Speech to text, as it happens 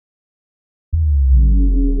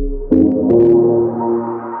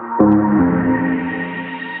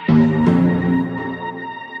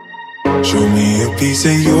Show me a piece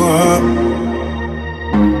of your heart.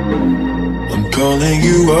 I'm calling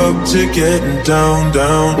you up to getting down,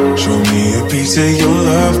 down. Show me a piece of your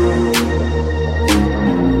love.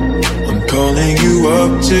 I'm calling you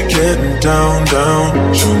up to getting down,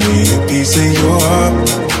 down. Show me a piece of your heart,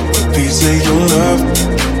 a piece of your love.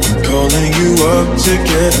 I'm calling you up to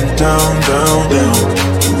getting down, down, down.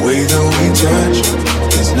 The way that we touch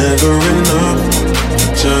is never enough.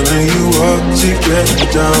 I'm turning you up to get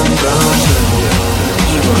down, down, down.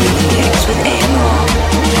 You are in the mix with AMR.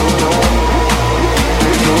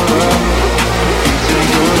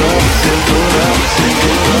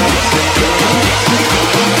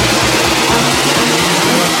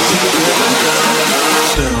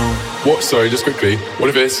 What? Sorry, just quickly. What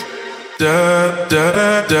if it's da da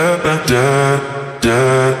da da da da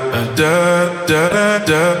da da da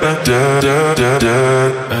da da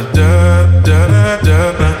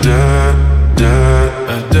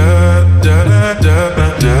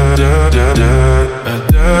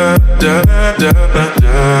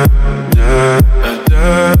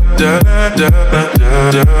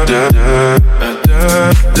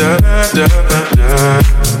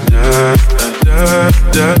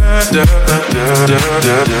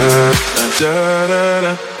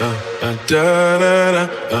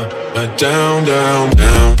down, down,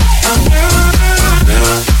 down.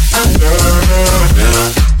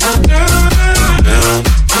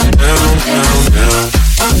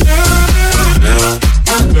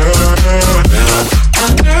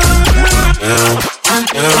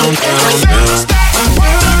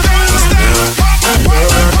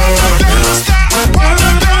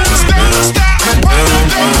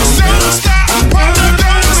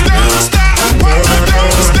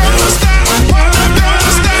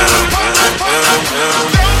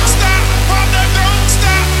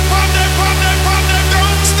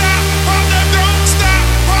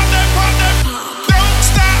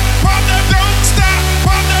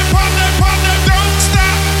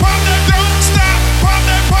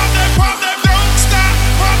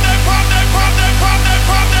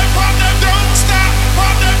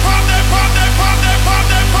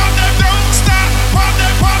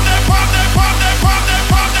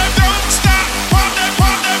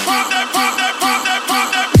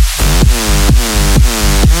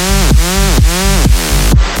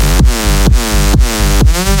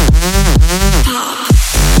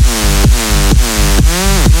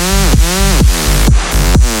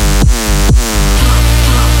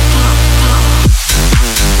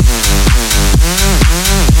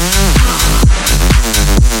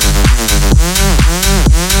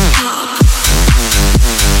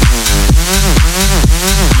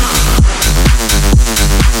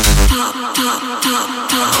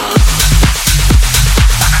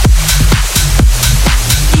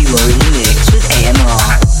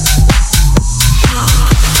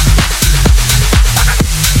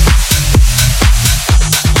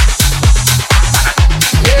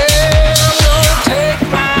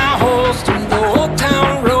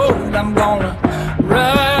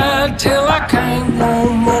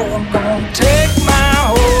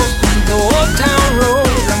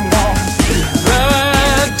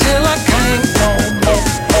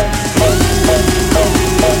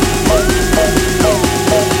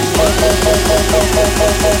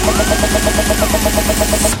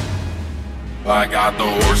 I got the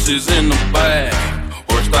horses in the back,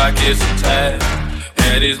 horseback is attached.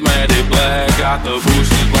 Head is matted black, got the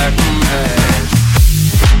bushes black to match.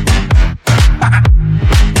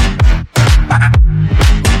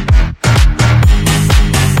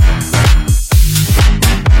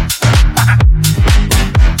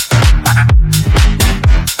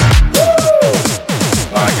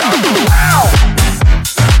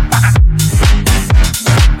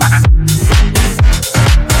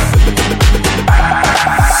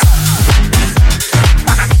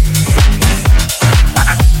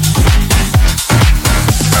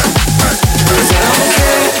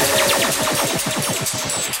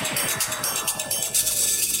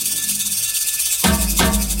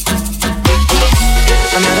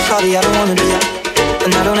 I don't wanna do that,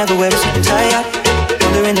 and I don't ever wear a suit and tie.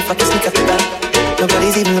 Wondering if I can sneak out the back.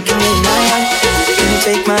 Nobody's even looking me in my eye. Can you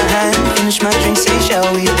take my hand, finish my drink, say shall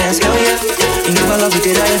we dance? Hell yeah. You know I love you,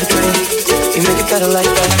 did I ever try? You make it better like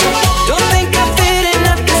that. Don't think I fit in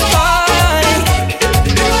at this party.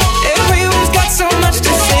 Everyone's got so much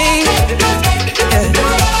to say. Yeah.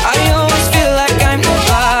 I always feel like I'm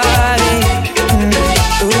nobody.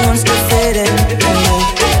 Who wants to fit in?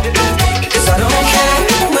 Cause I don't care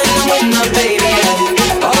when I'm with my baby.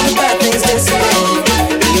 Yeah. All the bad things disappear.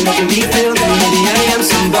 You're making me feel that maybe I am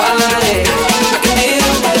somebody. I can deal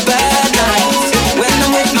with the bad nights when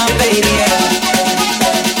I'm with my baby. Yeah.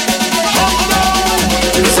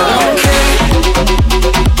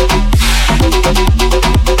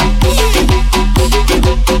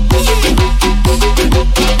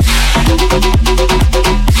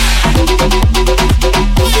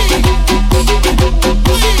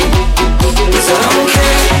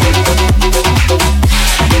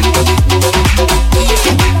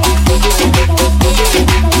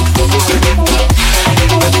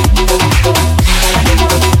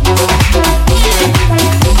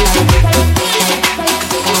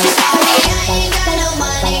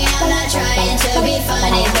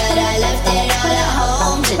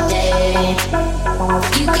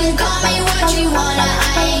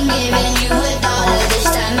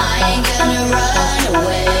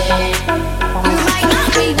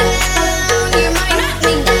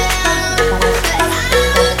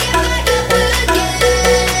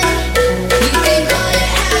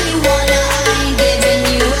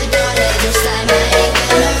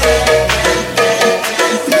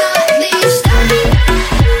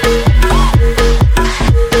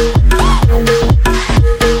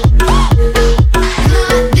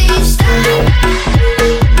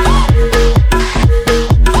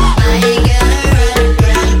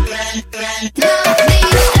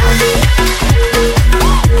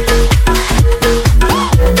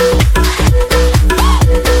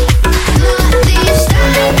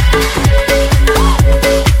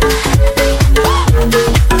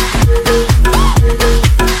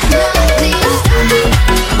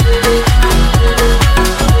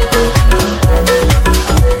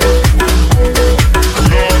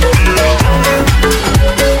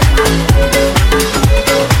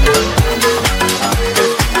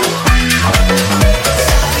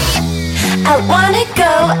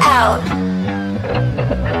 out.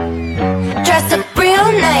 Dress up real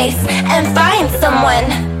nice and find someone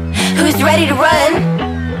who's ready to run.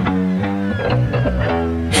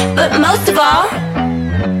 But most of all,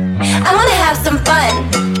 I wanna have some fun.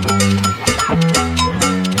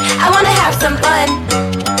 I wanna have some fun.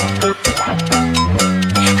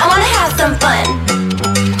 I wanna have some fun.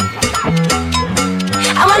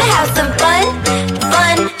 I wanna have some fun,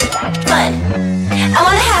 fun, fun. I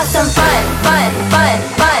wanna have some fun, fun, fun,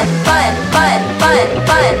 fun, fun, fun, fun,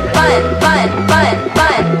 fun, fun, fun,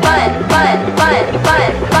 fun, fun, fun, fun,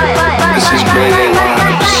 fun, fun, fun. This is Greg A.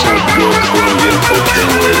 So pure Colombian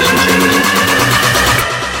cocaine, ladies and gentlemen.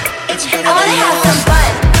 I wanna have some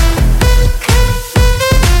fun.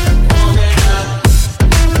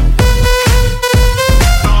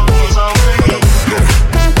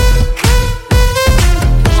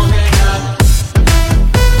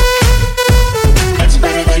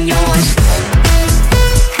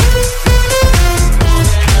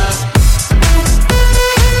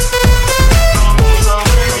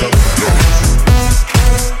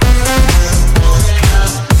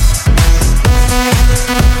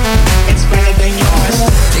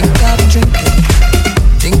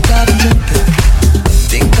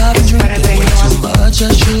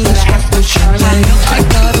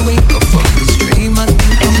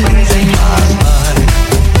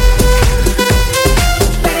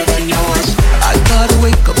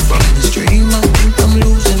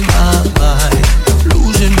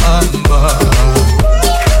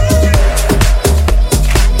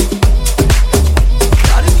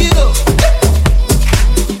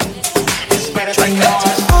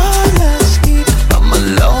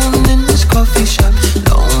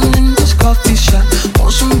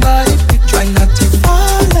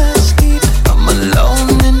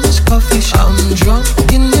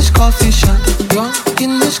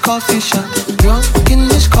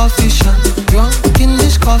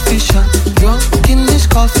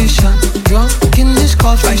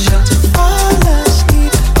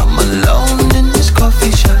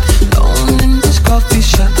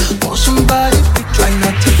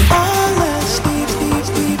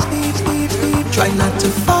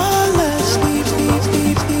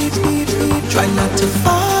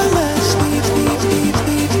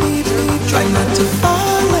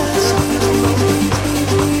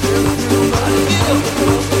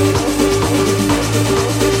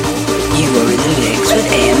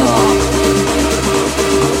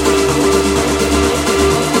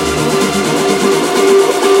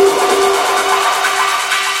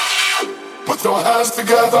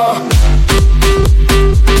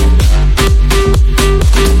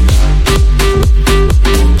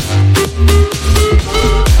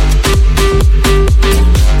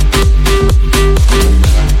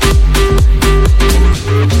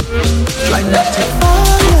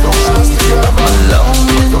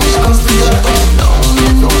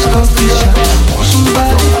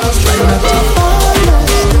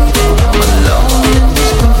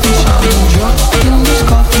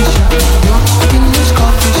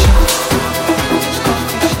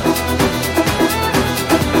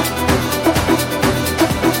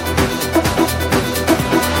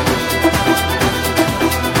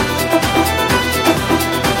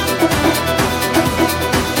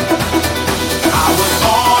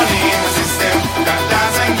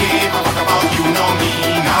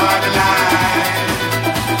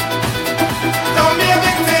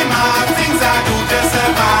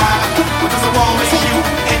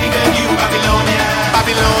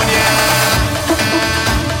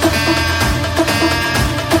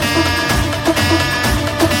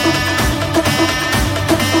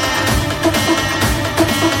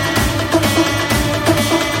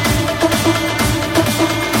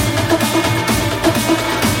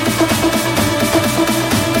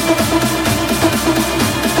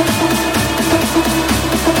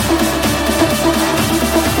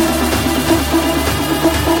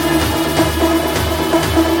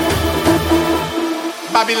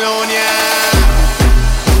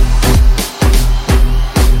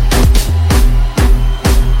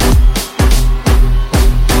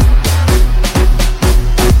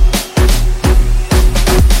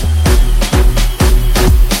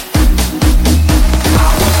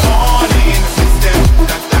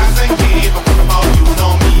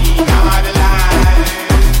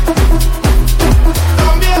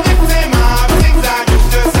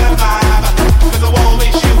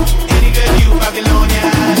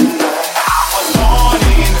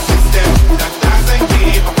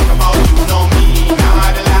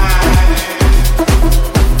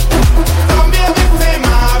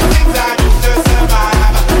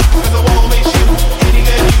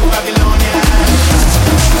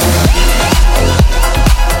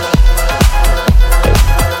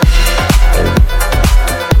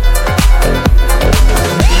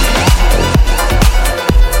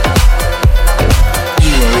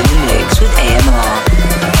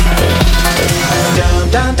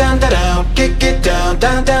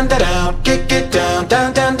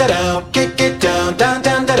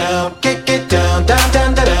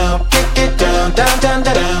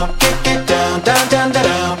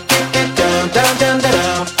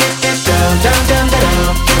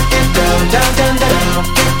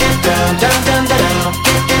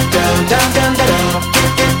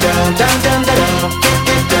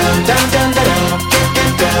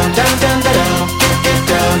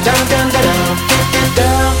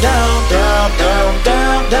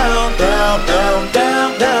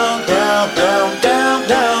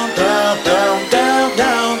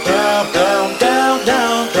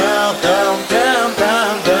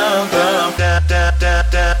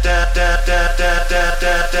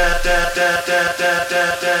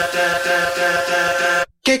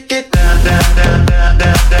 Kick it.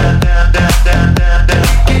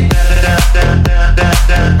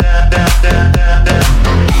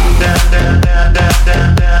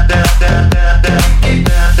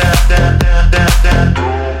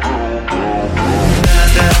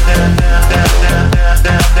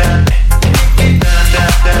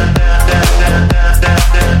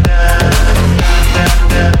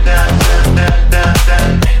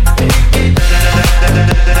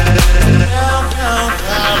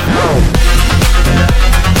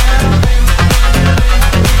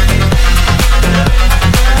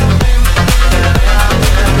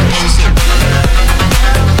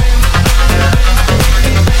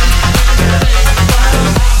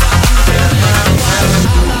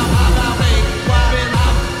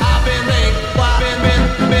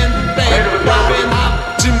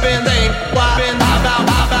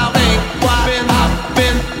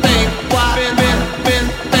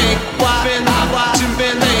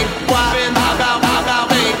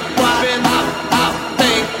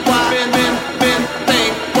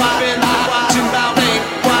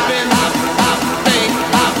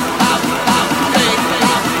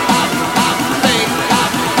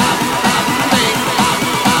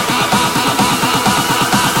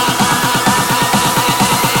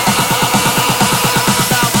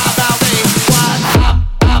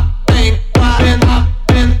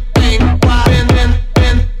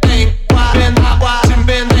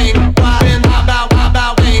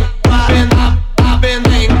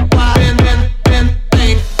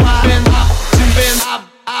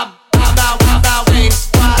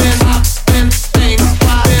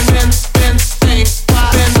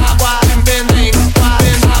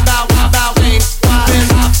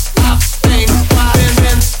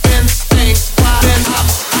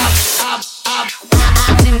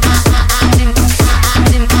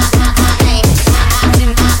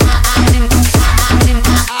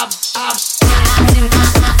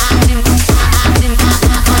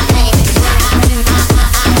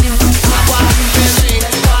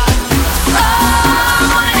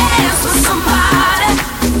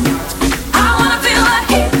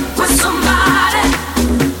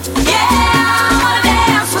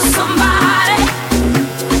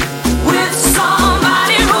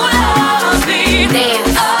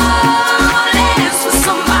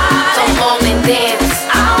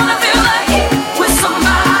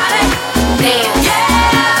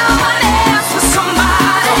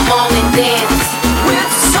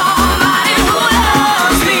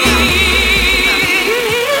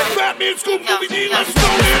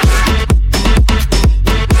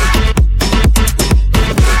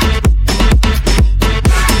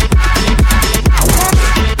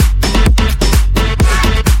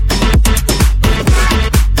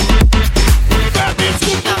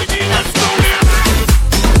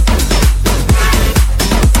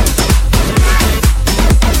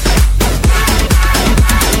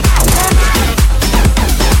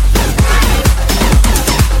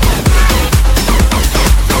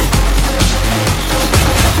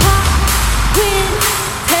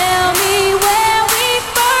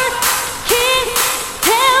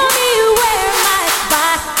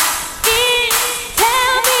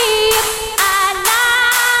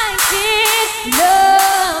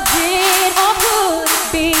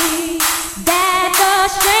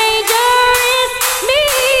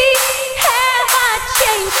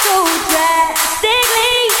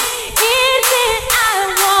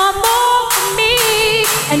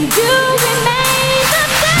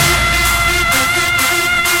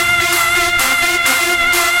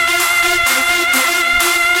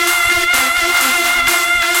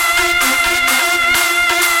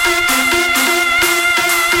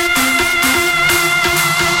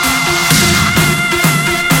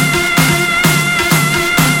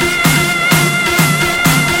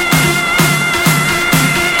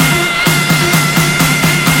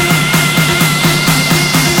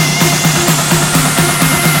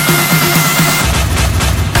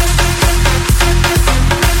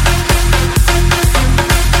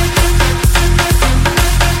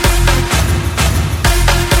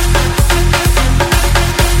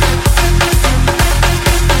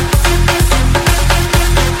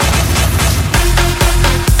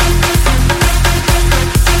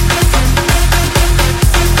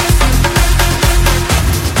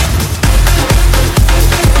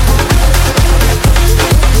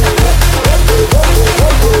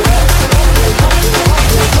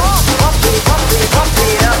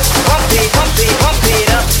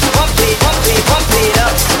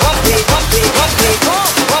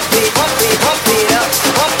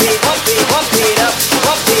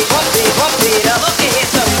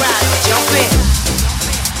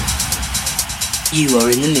 You are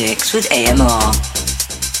in the mix with AMR.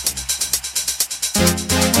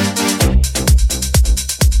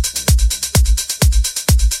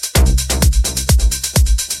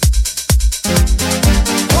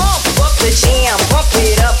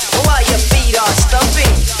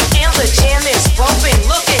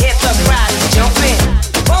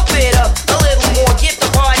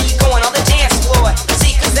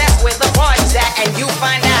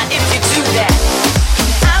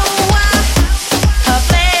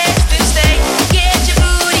 Get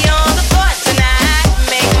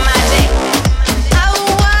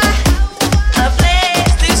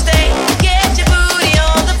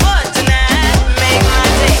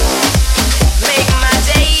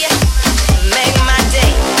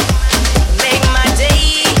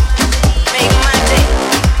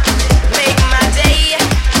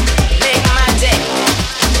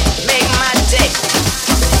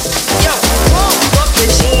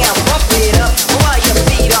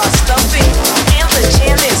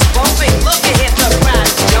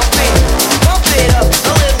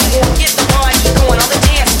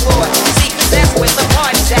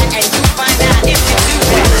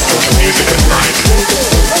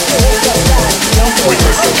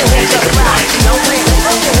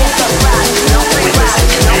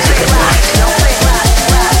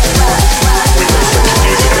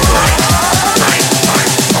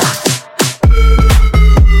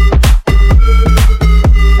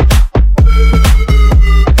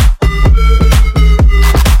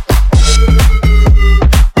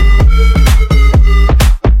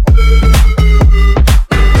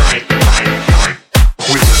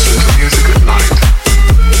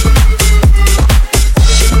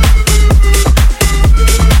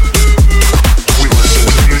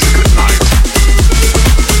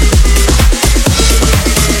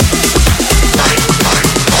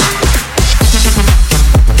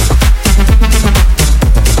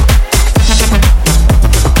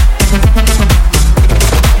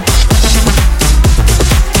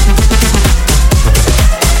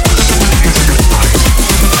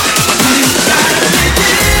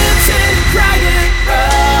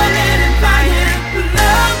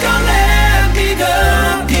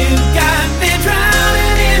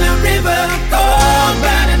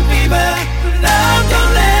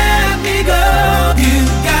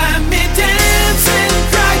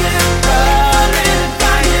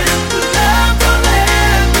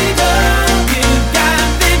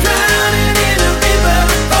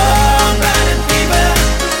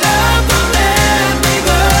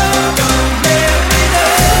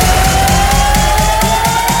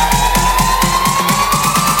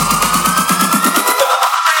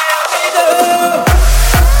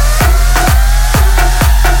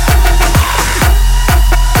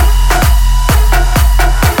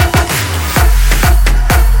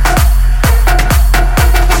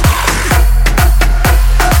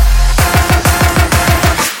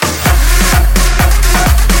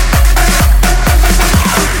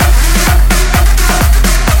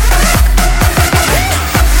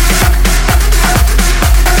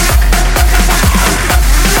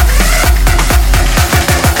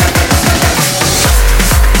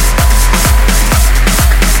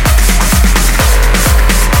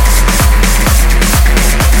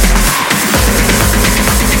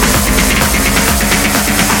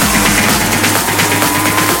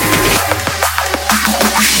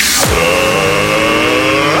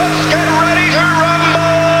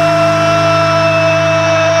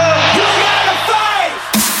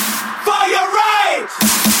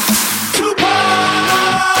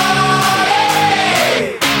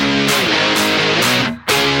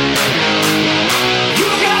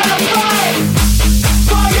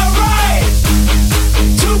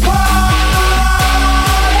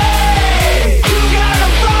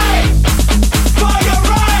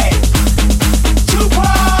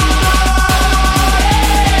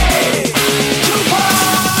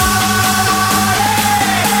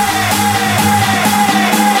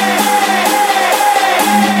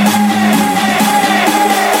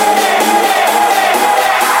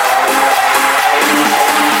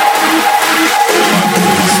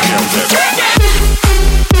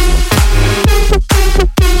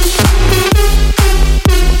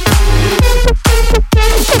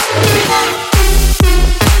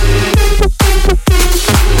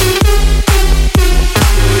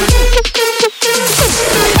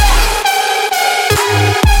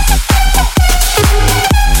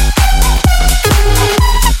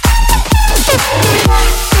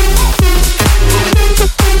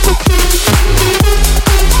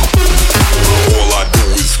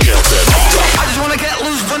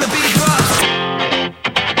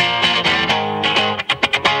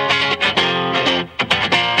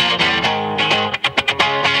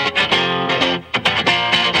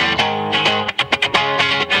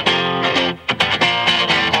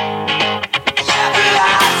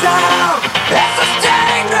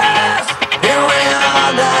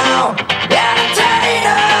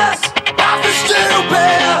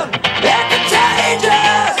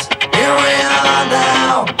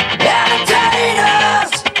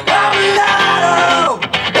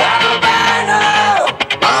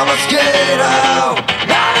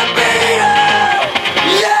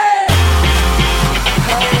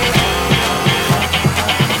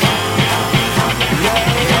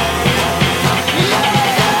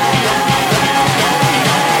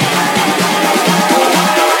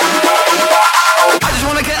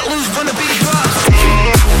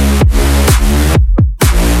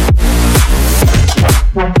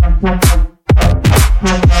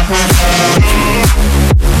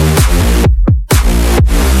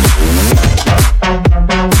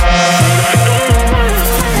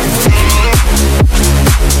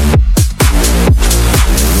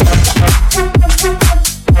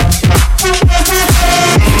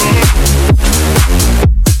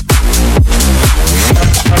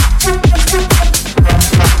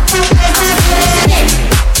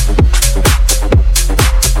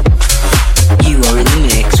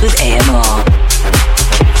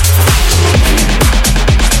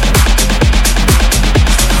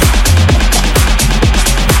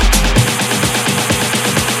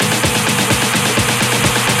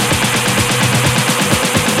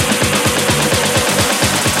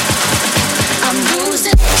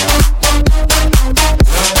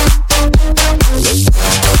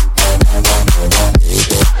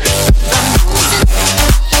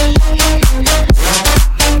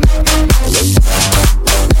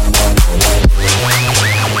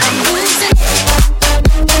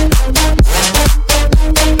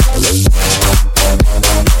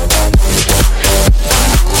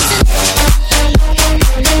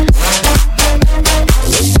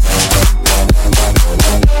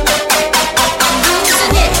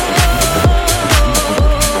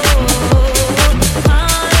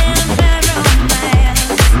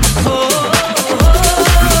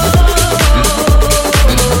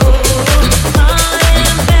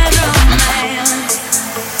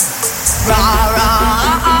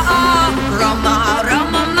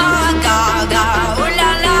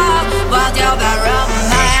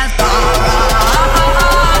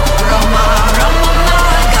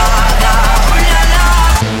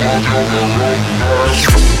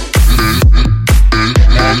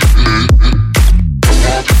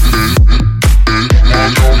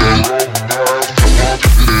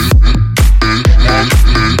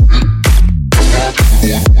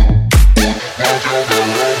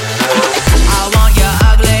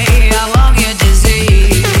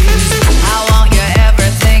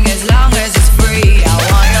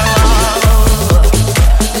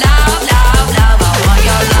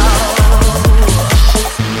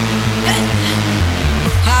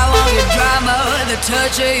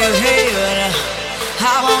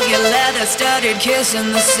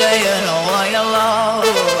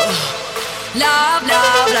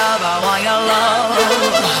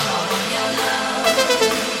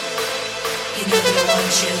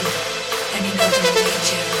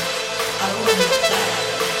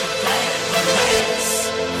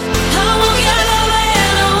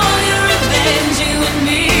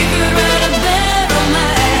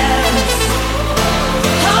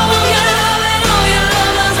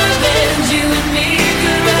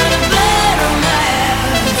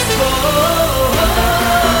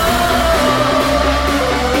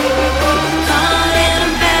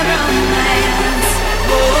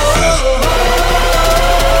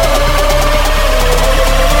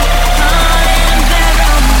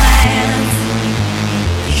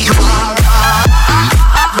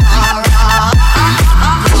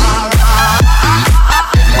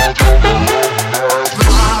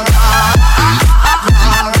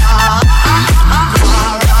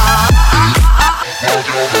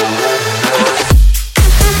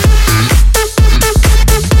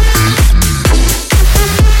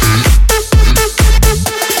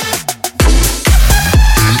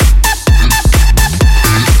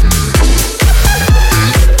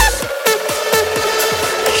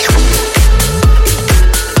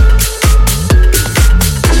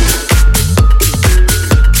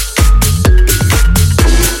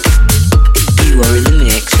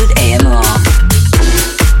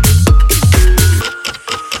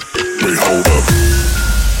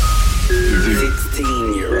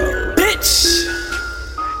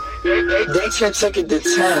Check it to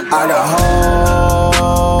 10. I got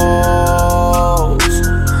hoes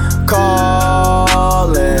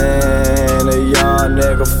calling a young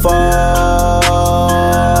nigga phone.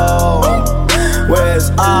 Where's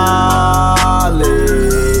Ollie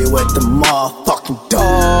with the motherfucking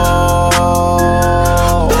dog?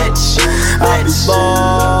 I be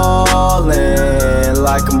ballin'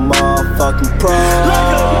 like a motherfucking pro.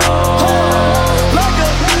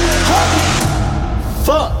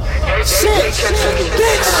 Fuck. Shit,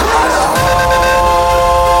 bitch.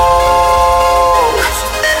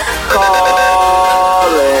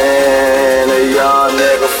 Calling a young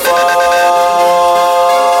nigga phone.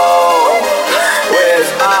 Where's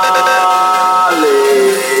Ollie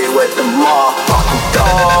with the motherfucking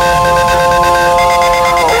dog?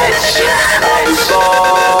 I be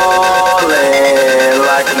ballin'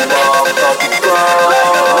 like a motherfucking pro.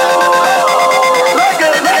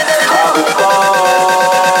 I be ballin'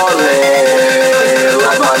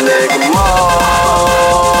 like my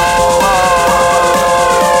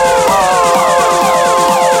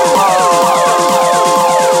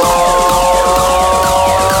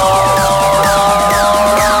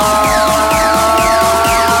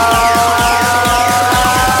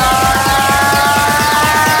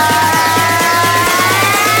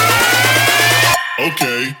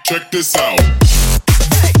Okay, check this out.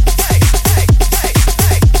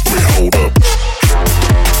 Wait, hold up.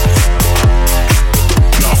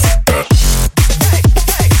 Now f that.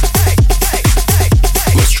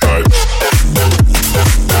 Let's try it.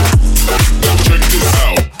 Check this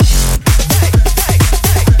out.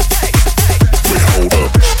 Wait, hold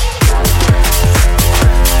up.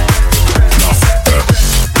 Now f that.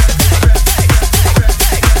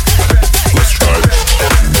 Let's try it.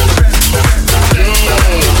 Yo,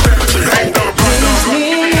 wait, hold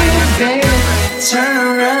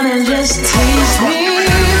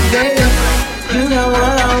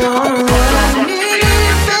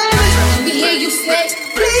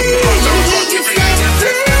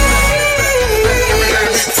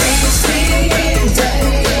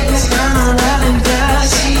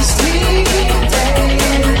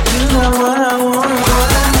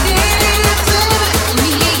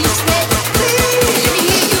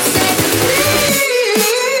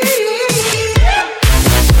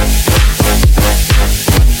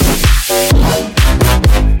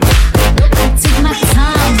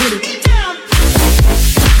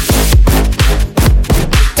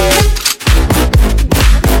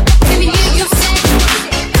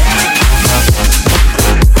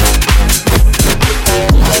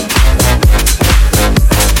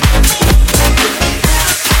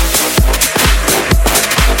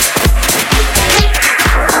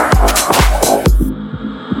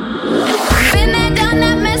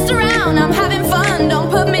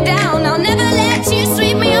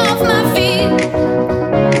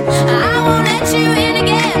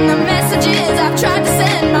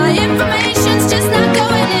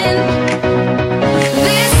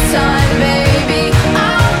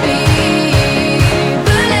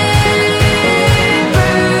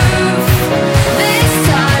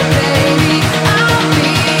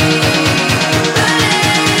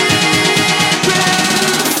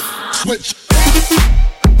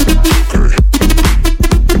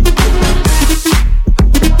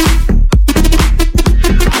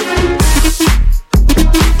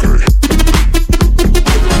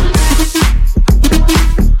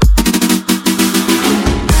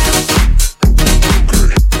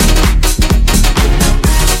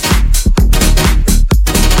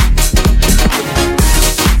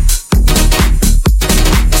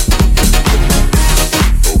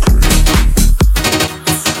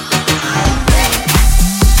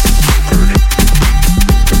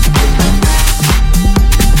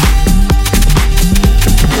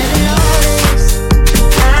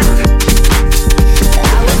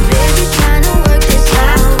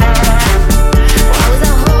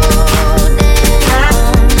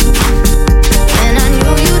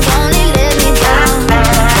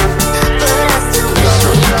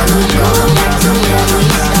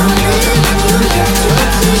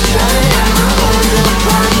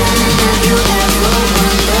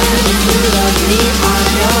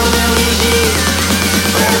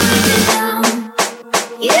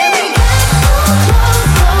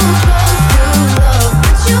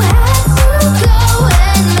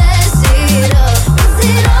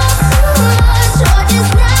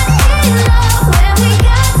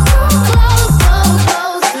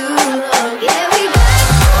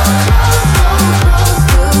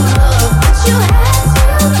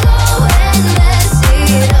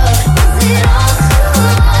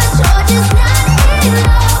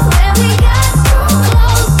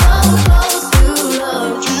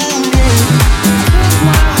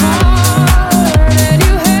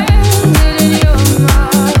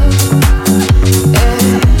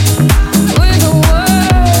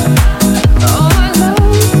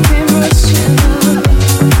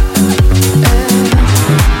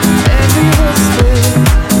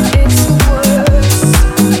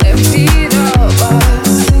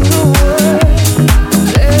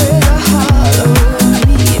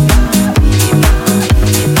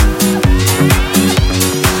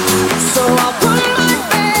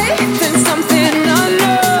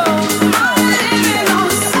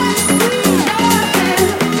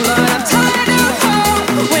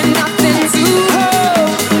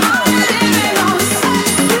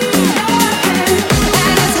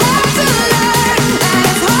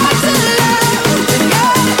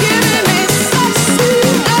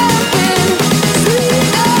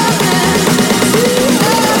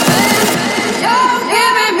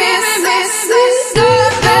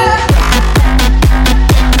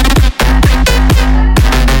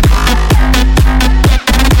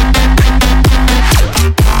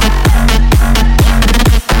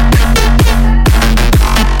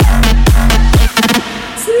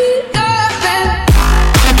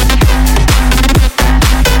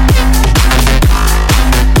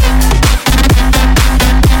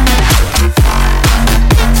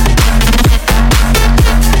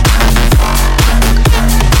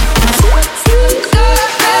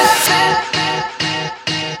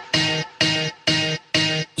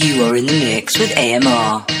with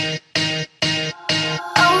AMR.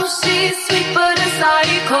 Oh, she's sweet but a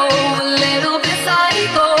psycho, a little bit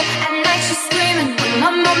psycho. At night she's screaming,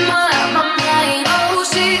 my mind. Oh,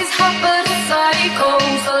 she's hot but a psycho,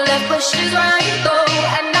 so left but she's right though.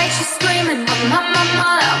 At night she's screaming, my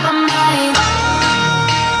mind.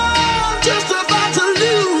 I'm just about to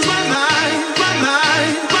lose my mind, my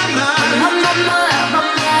mind, my mind. My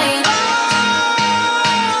mind.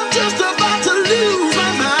 I'm just about to lose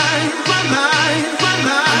my mind, my mind, my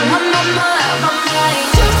mind. My mind.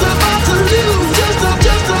 Just about to lose, just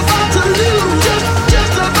about to lose,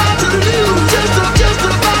 just about to lose, just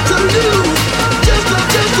about to lose,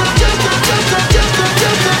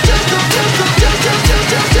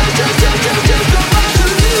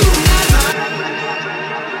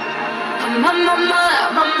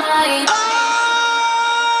 My mind.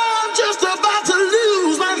 I'm just about to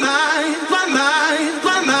lose my mind, my mind,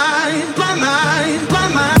 my mind, my mind, my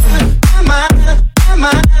mind, my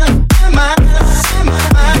mind, my mind, my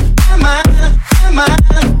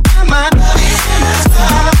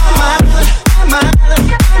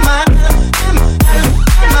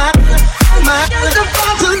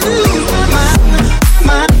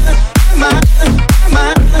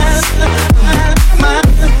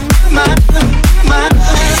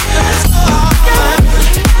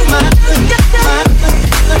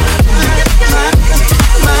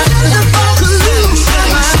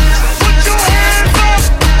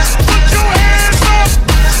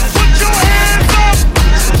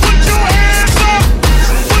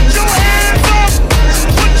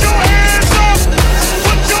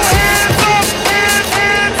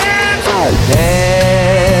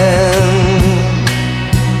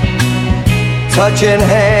touching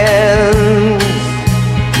hands,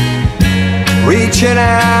 reaching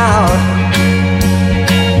out,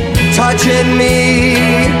 touching me,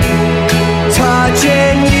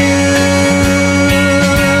 touching you.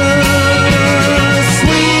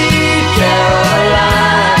 Sweet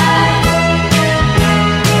Caroline,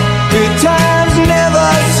 good times never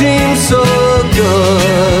seem so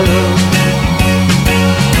good.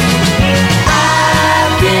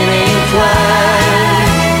 I've been inclined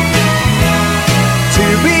to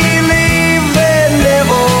believe there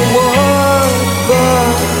never was,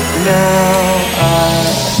 but now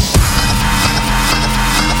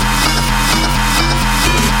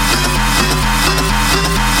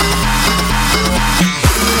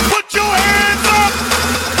Put your hands up!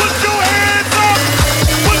 Put your hands up!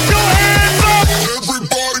 Put your hands up!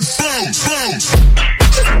 Everybody bounce!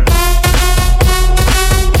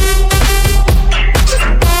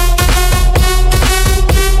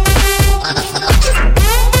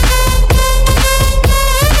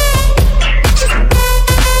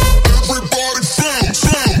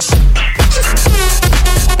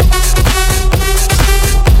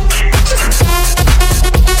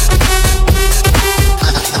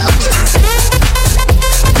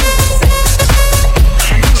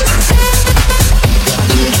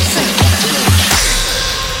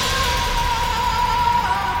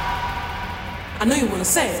 I know you wanna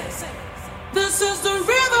say it. This is the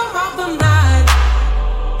rhythm of the night.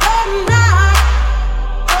 Oh, night.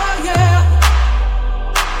 Oh, yeah.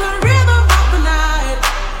 The rhythm of the night.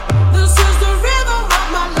 This is the rhythm of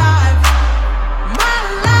my life. My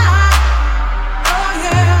life. Oh,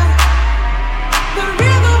 yeah. The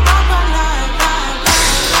rhythm of my life.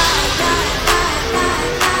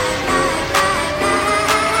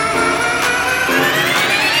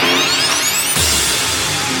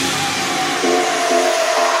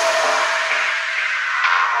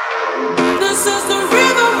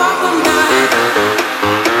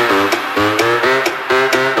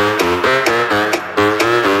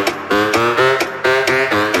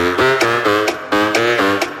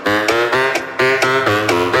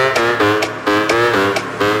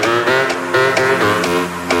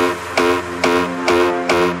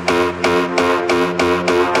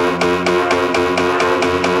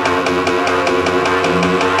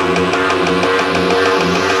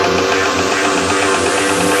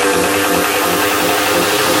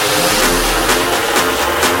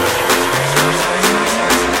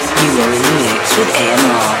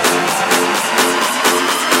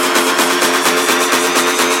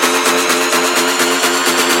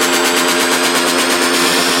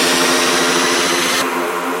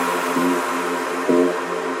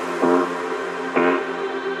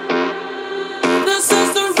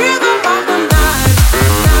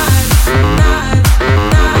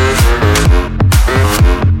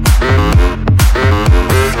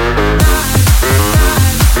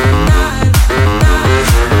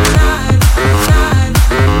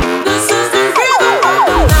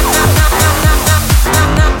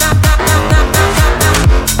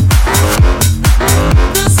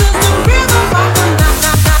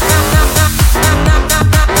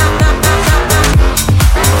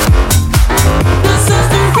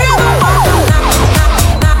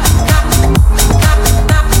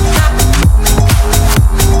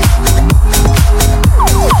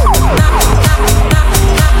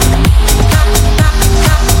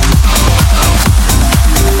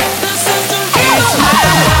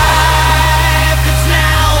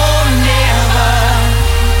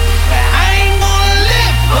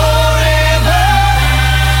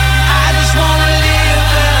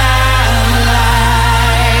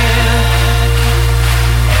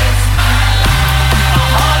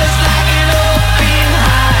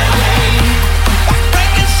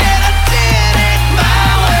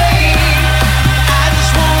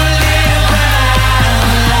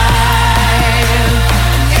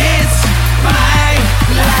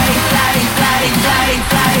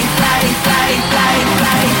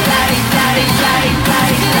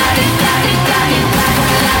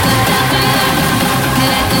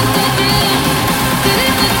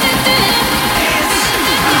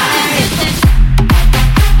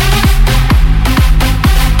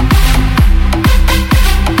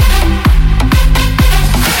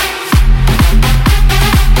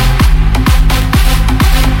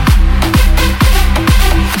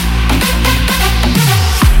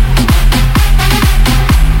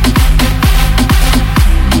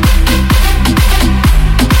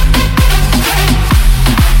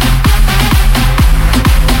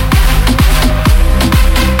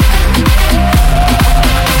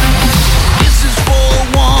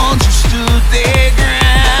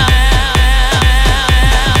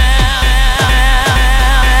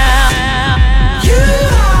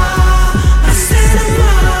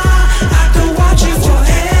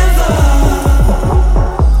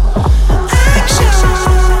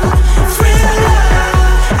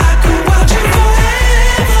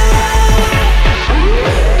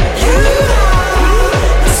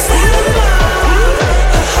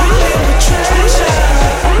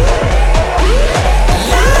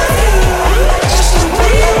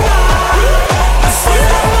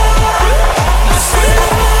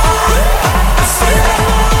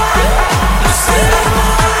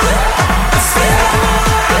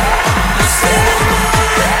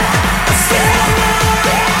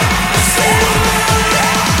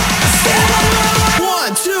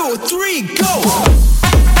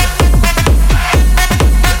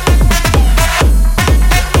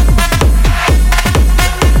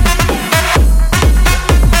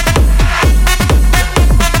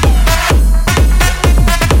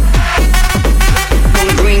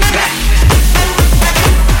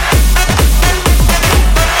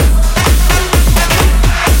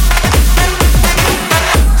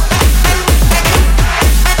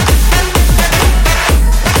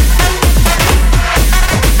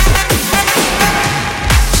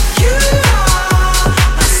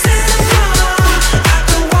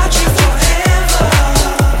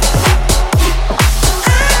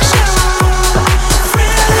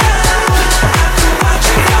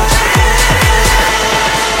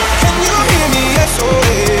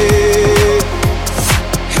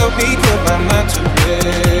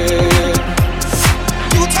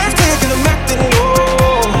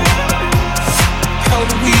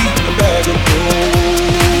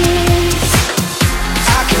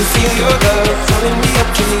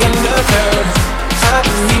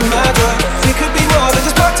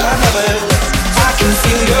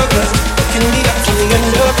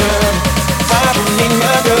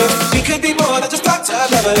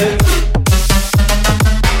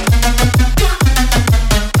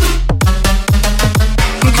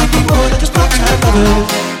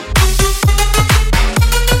 others.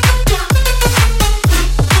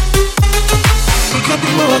 We could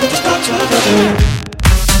be more than just touch of others.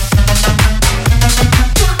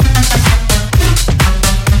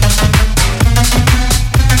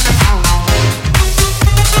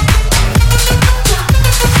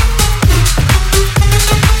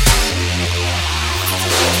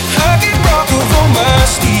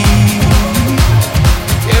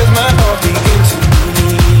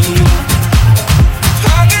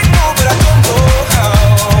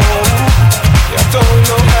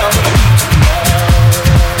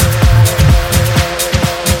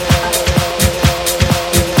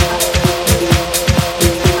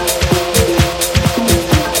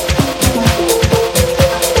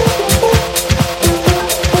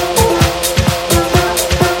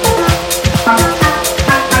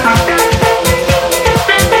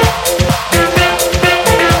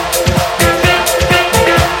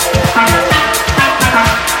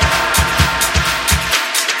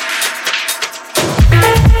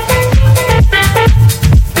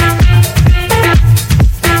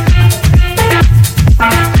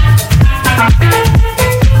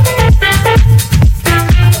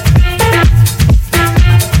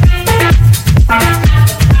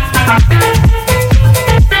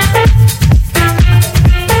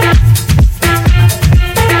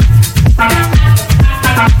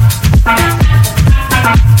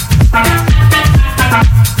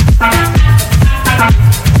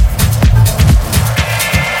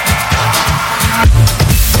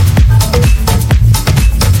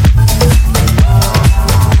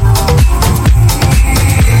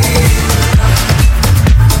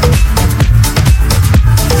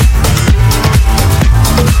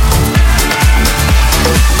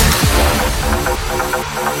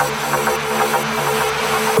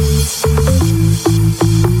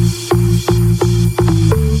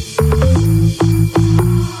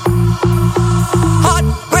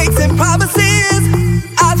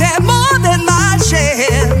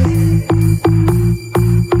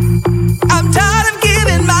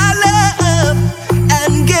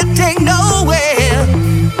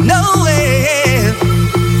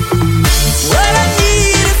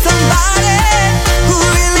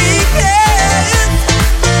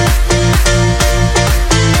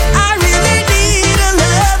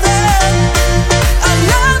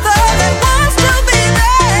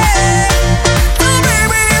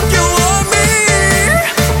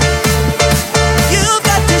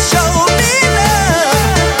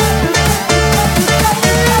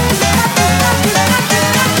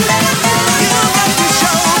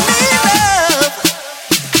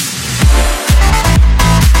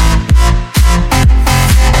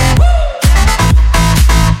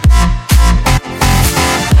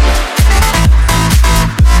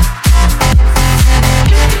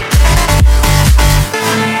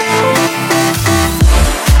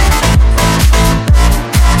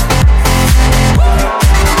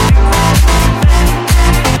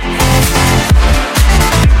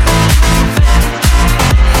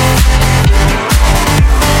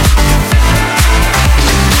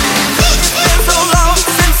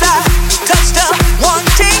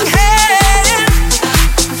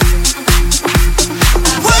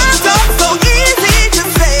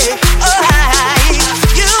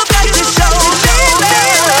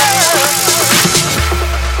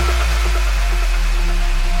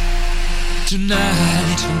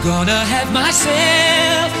 Tonight I'm gonna have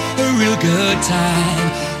myself a real good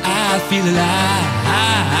time. I feel alive.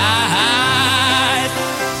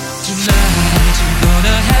 Tonight I'm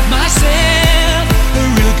gonna have myself a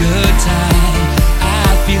real good time. I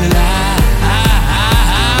feel alive.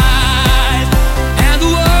 And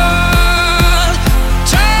the world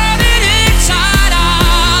turning inside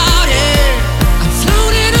out, yeah. I'm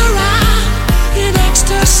floating around in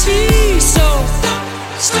ecstasy, so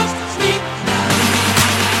don't stop me.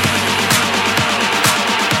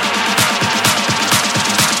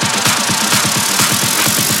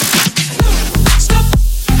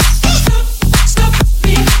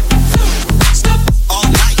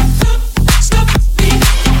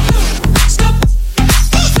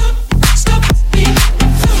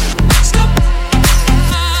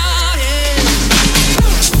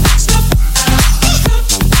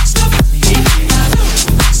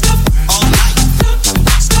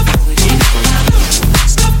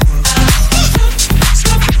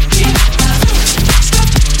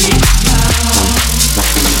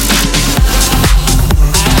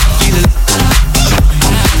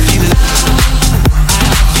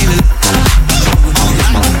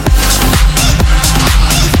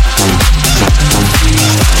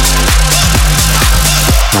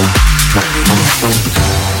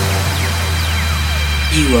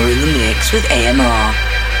 You are in the mix with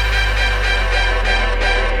AMR.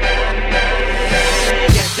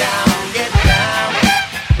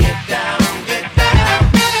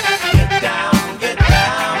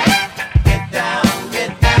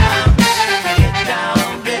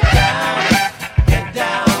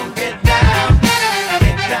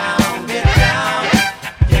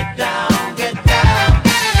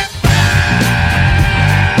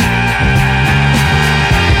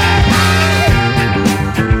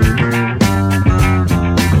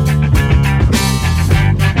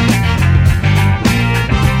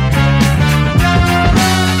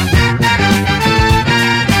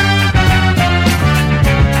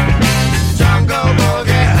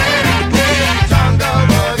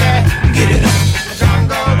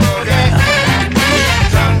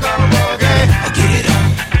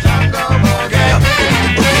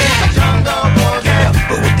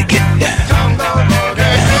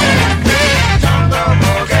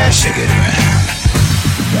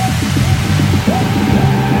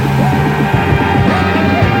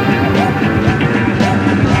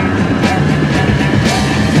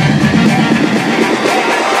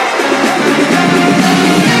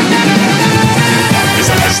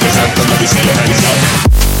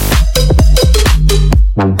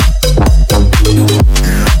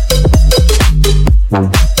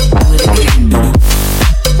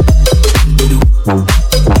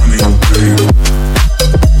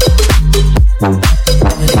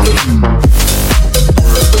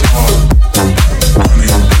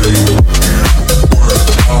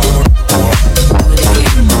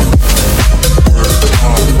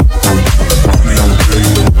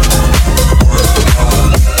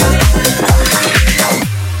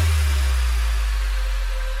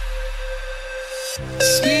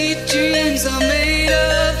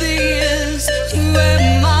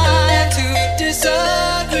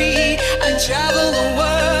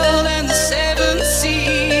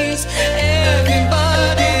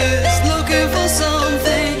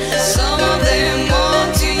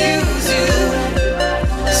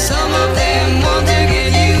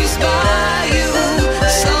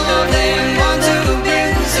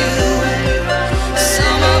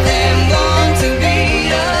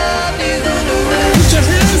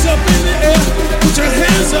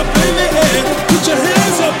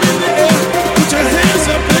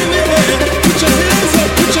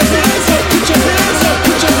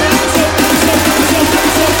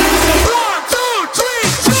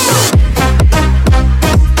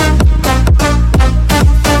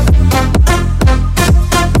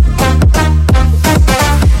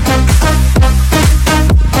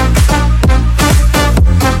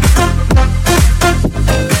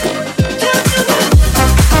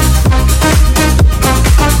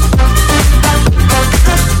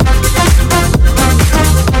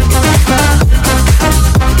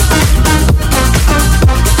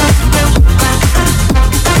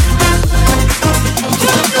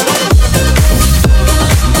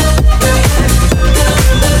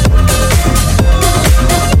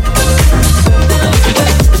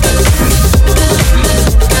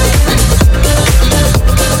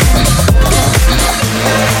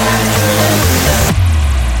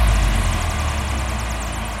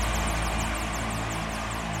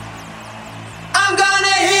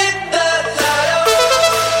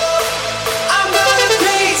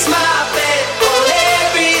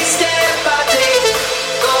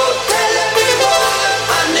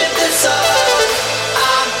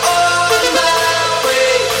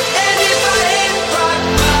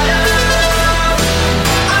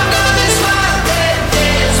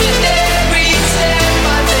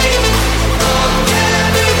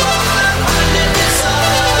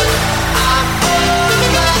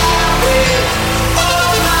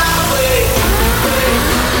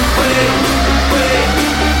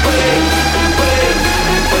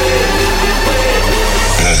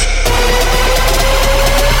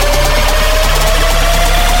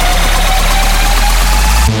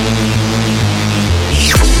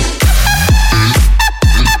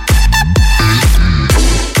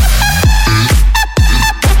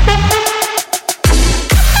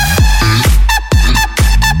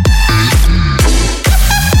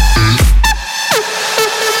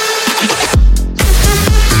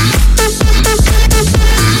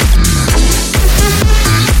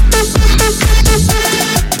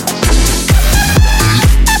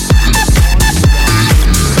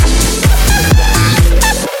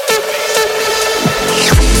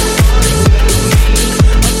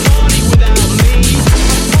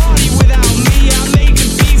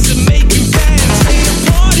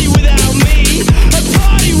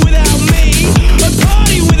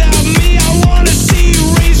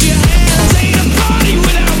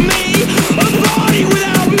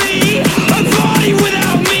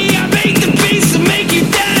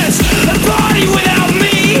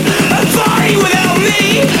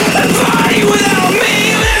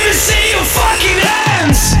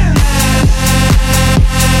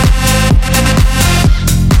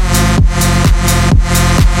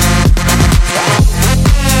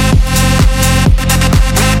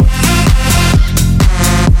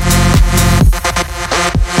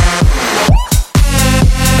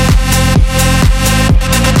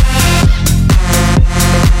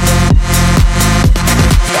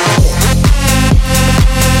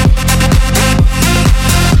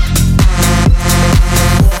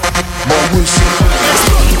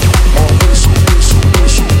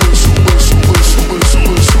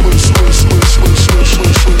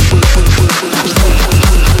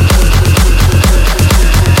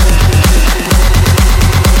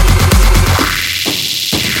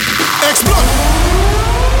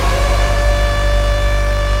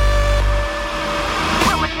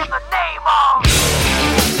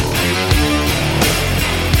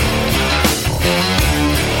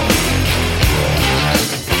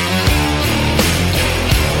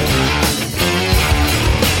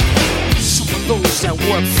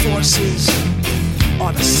 work forces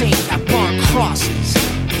are the same that burn crosses.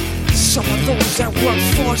 Some of those that work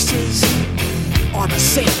forces are the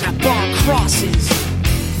same that burn crosses.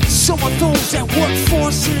 Some of those that work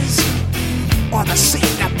forces are the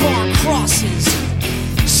same that burn crosses.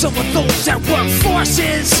 Some of those that work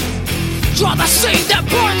forces are the same that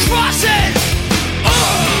burn crosses.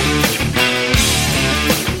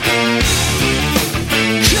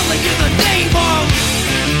 Killing in the name of.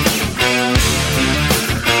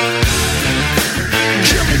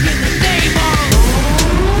 Killing in the name of.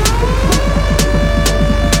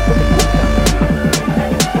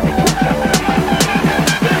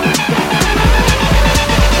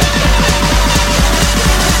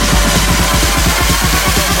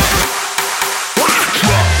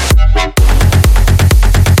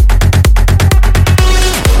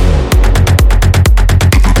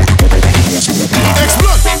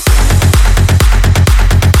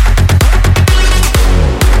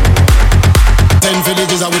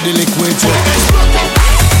 Villages are with the liquid.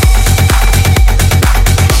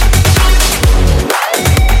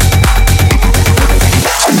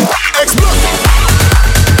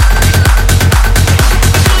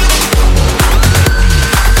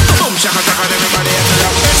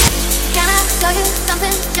 Can I tell you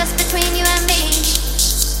something just between you and me?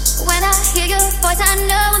 When I hear your voice, I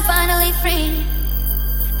know I'm finally free.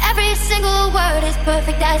 Every single word is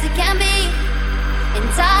perfect as it can be. And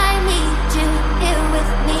I need you here with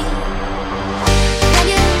me. When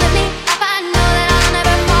you lift me up, I know that I'll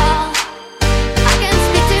never fall. I can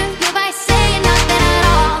speak to you by saying nothing at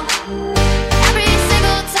all. Every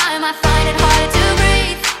single time I find it hard to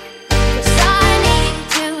breathe, 'cause I need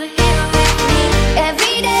you here with me.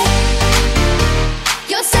 Every day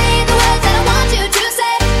you're saying the words that I want you to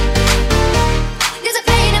say. There's a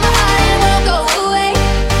pain in my heart and it won't go away.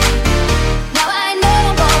 Now I know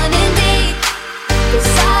I'm falling in deep,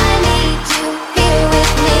 'cause I need you here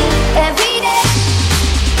with me. Every day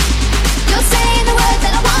you're saying the words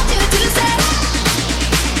that I want you to say.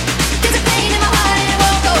 There's a pain in my heart and it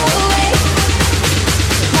won't go away.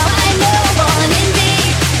 Now I know I'm falling in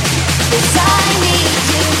deep, 'cause I need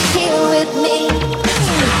you here with me.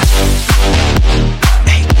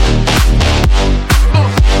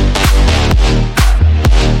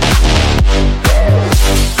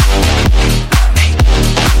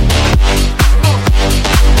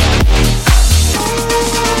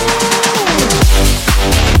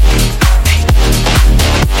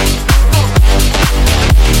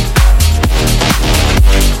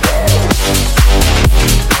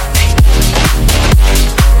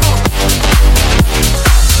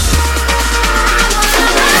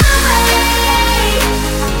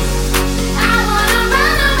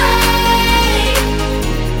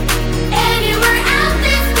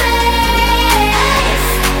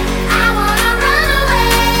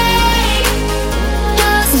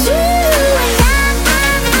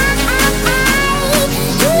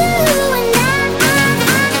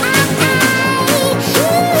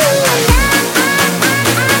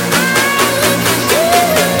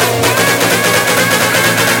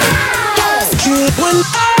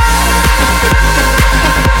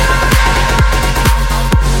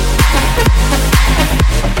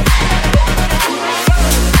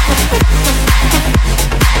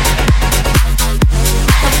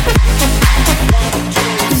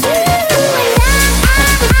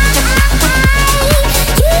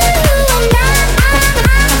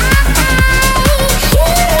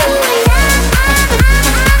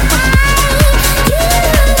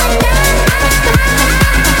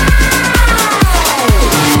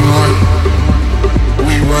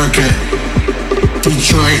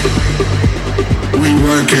 Detroit, we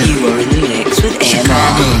work it. You are in the mix with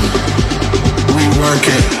Chicago, we work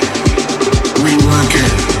it. We work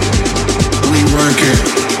it. We work it.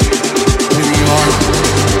 New York,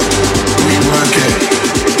 we work it.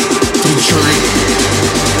 Detroit,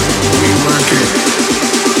 we work it.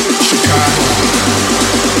 Chicago,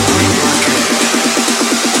 we work it.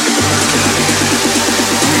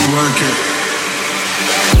 We work it.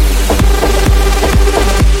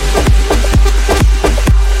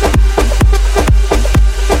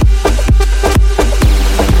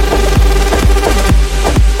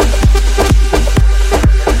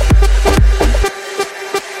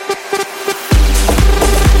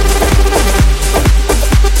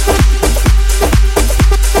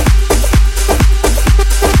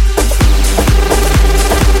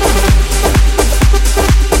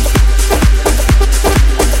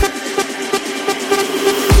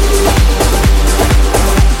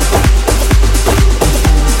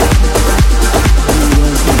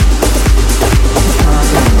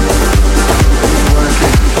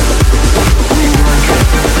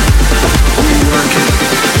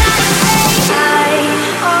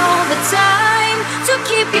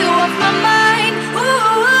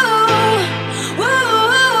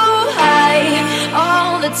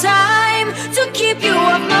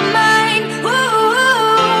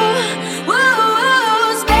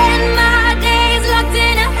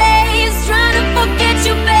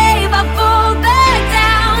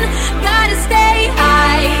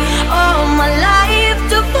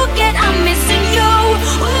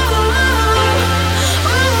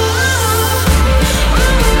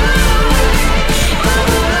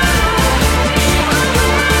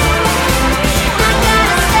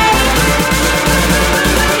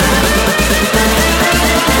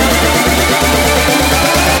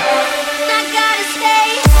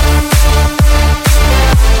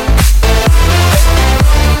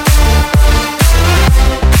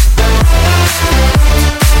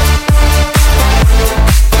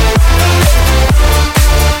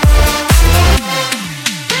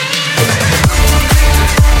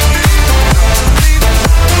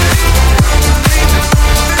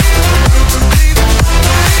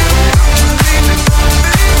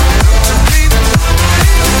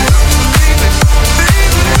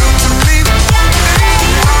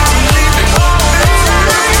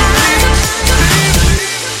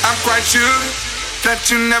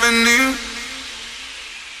 knew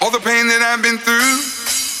all the pain that I've been through.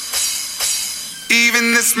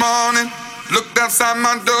 Even this morning, looked outside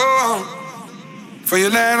my door for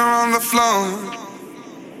your letter on the floor.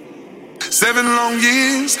 7 long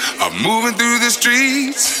years of moving through the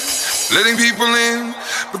streets, letting people in,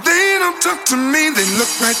 but they don't talk to me. They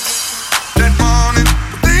look right that morning,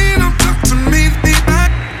 but they don't talk to me. Be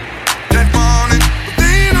back that morning, but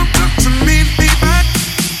they don't talk to me. Be back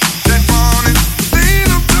that morning, but they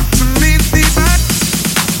don't talk to me. Be back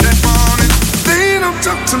that morning, they don't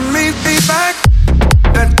talk to me. Be back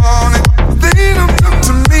that morning, they don't talk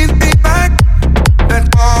to me. Be back that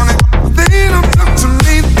morning, they don't talk to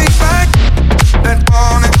me. Be back that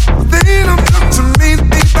morning, they don't talk to me.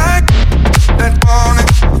 Be back that morning,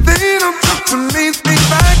 they don't talk to me. Be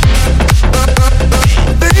back.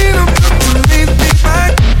 They don't talk to me. Be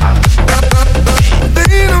back.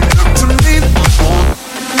 They don't talk to me.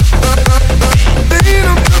 They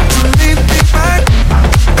don't talk to me. Be back.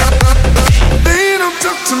 They don't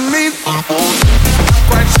talk to me. I'm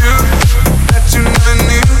quite sure that you never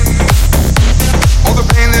knew all the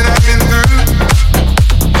pain that I've been through.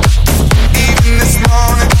 Even this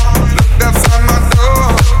morning, looked outside my door,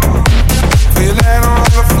 feel that on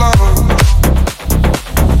the floor.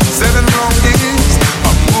 7 long years,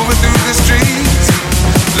 I'm moving through the streets,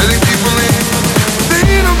 letting people in.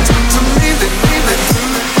 They don't talk to me, they need it too.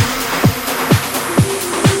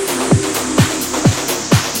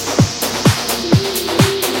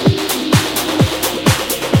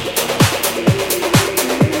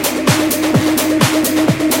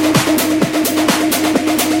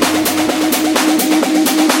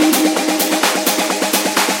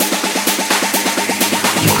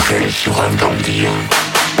 Sur un dandillon.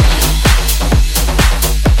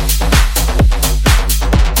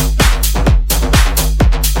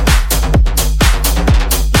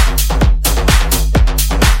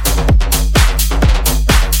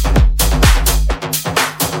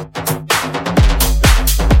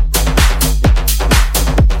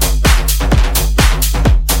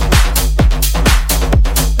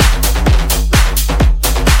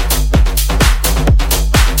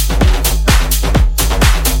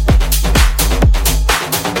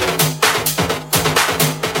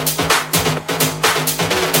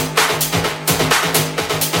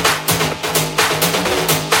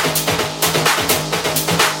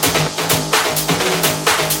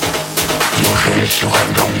 Sur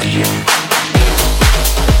un dandillon.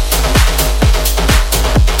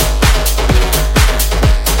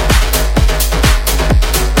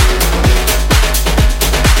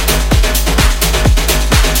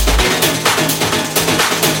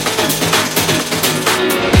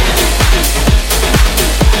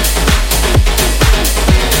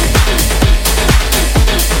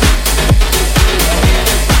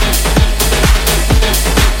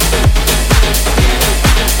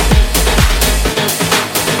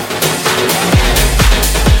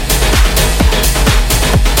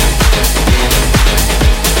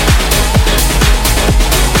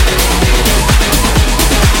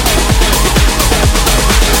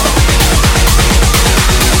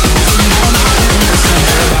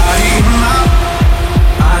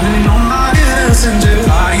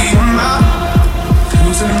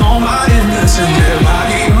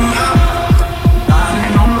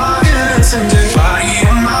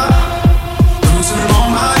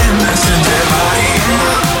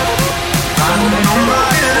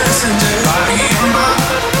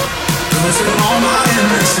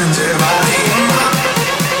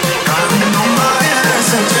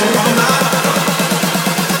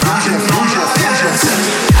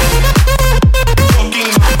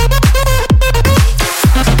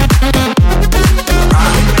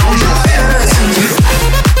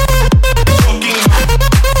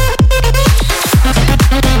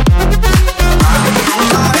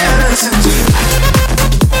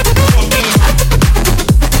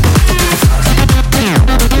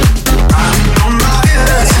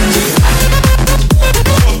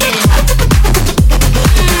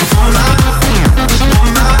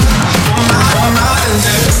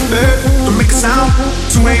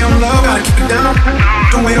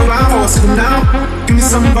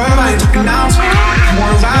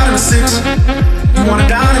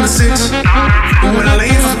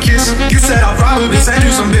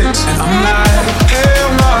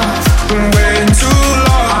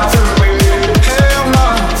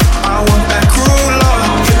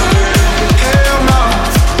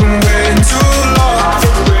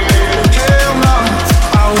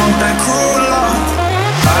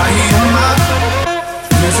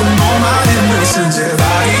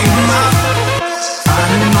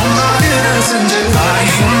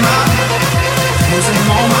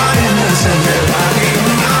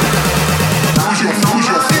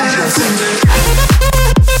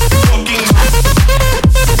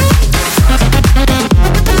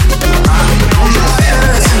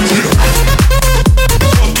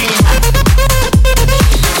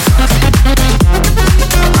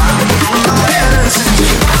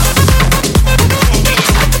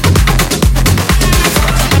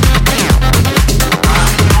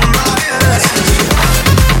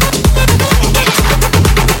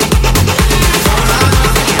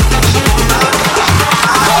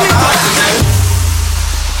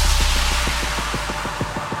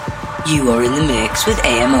 You are in the mix with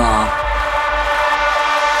AMR.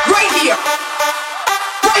 Right here,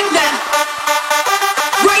 right now,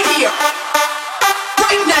 right here,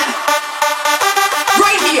 right now,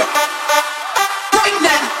 right here, right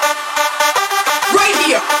now, right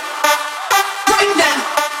here, right now,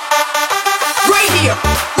 right here,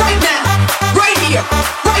 right now, right here,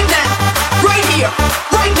 right now, right here,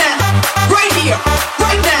 right now, right here,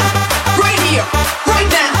 right now, right here, right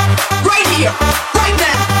now, right here, right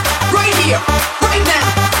now, right here, right now,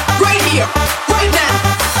 right here, right now,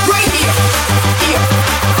 right here, here,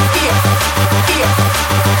 here, here, here,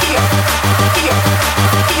 here, here, here,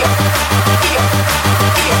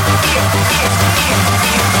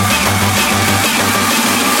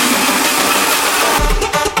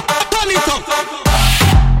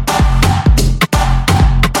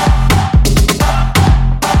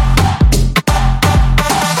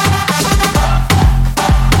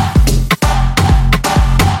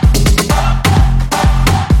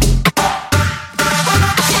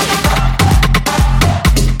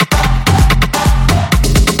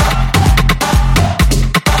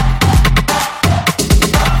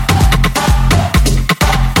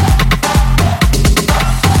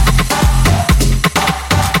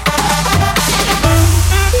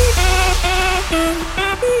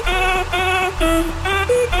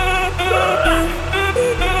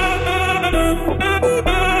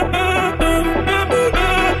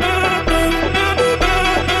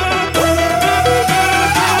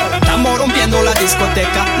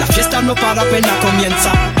 La fiesta no para apenas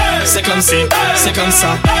comienza. C'est comme si, c'est comme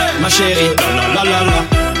ça, ma chérie. La la la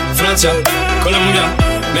la. Francia, Colombia,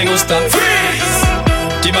 me gusta. Freeze.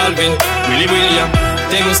 J Balvin, Willy William,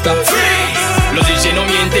 te gusta. Freeze. Los DJ no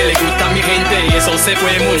mienten, le gusta a mi gente y eso se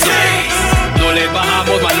fue muy bien. No le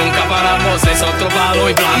bajamos, mas nunca paramos, es otro palo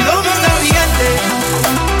y blanco. ¿Y dónde está el gigante?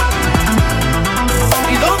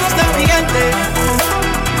 ¿Y dónde está el gigante?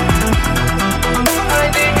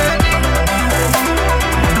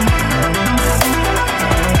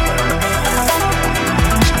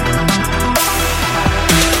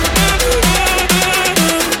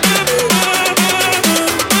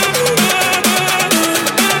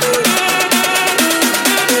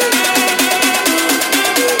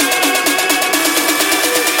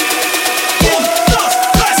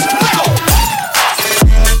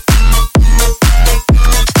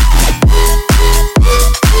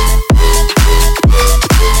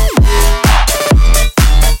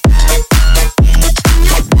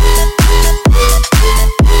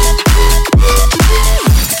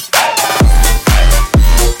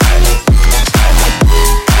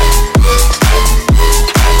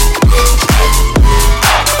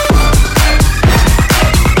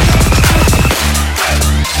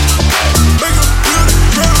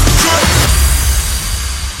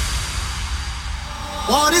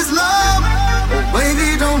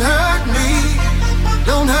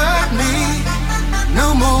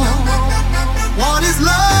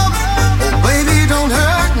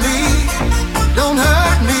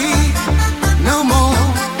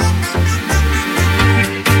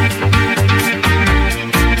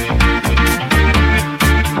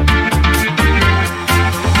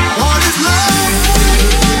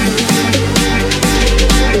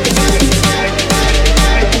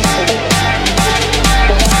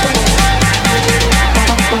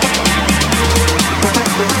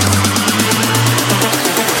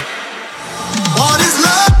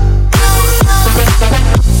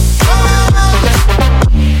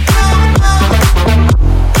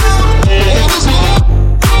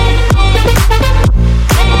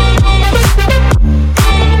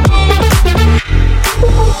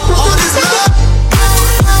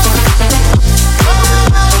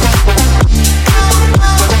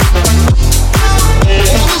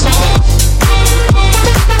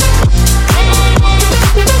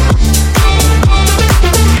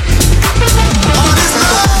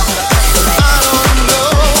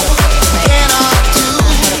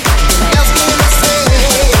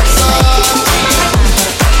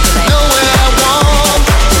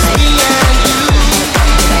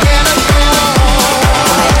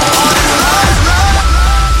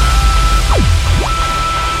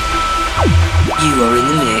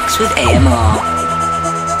 with AMR.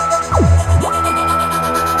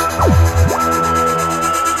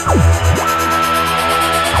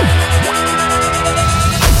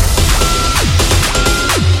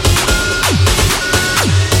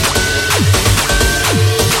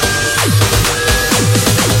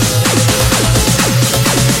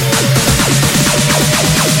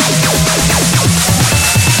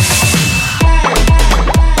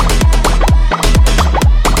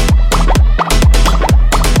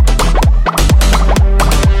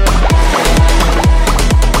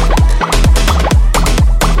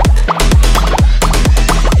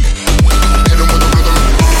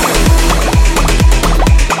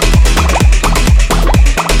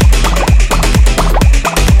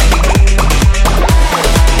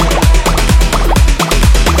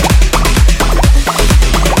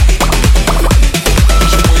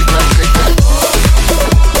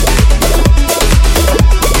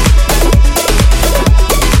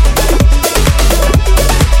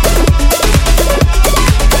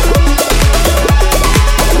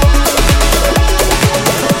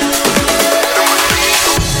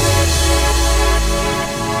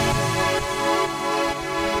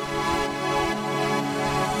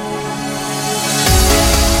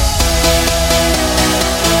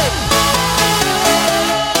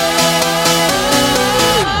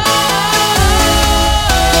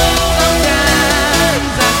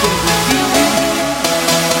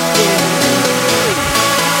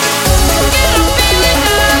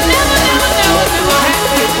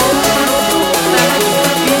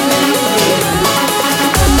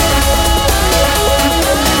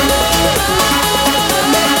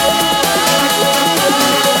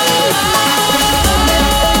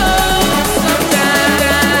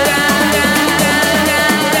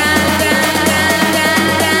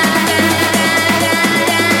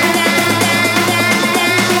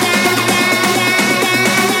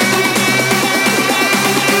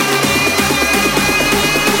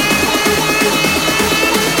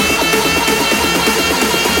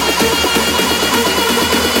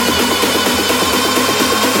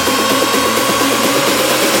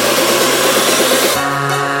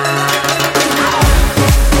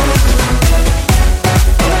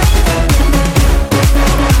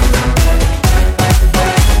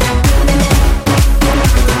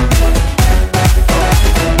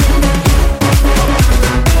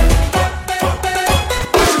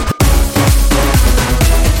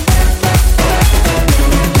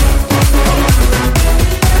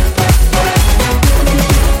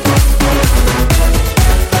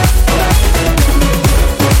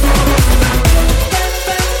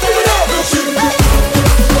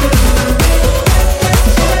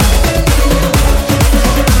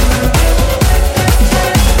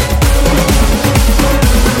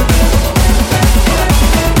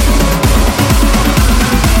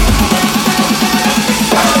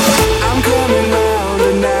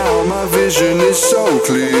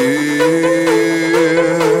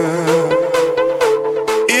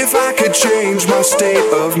 If I could change my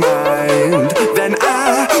state of mind, then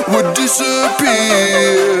I would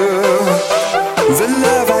disappear. The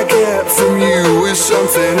love I get from you is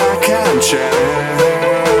something I can't chance.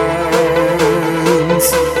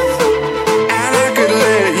 And I could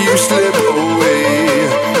let you slip away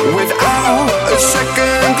without a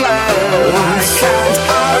second glance. Why can't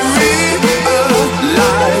I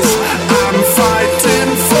realize I'm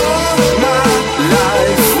fighting for my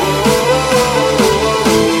life?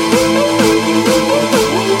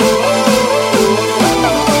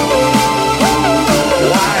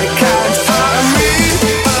 Why can't I realize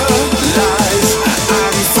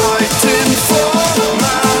I'm fighting for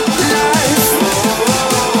my life?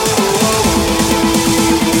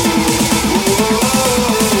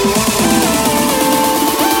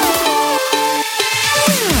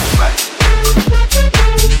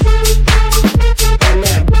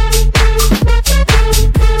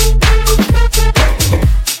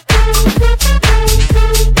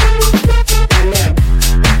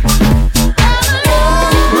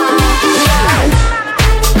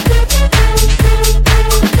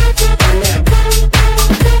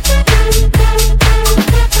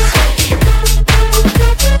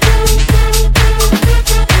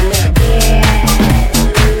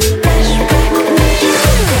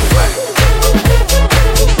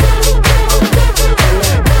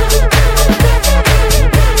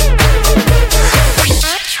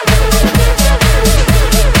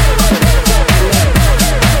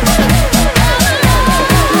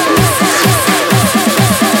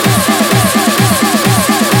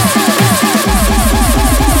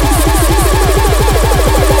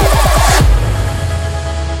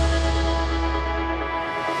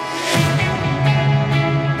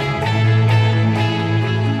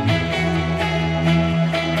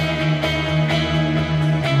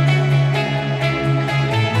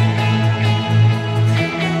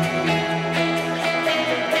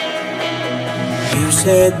 You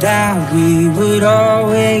said that we would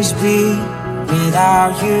always be.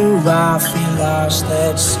 Without you, I feel lost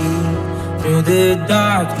at sea. Through the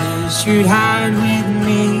darkness, you'd hide with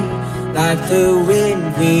me. Like the wind,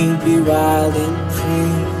 we'd be wild and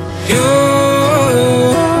free. You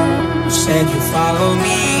said you'd follow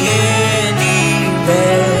me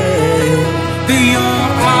anywhere. But your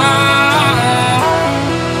heart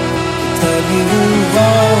tell me you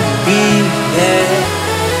won't be there.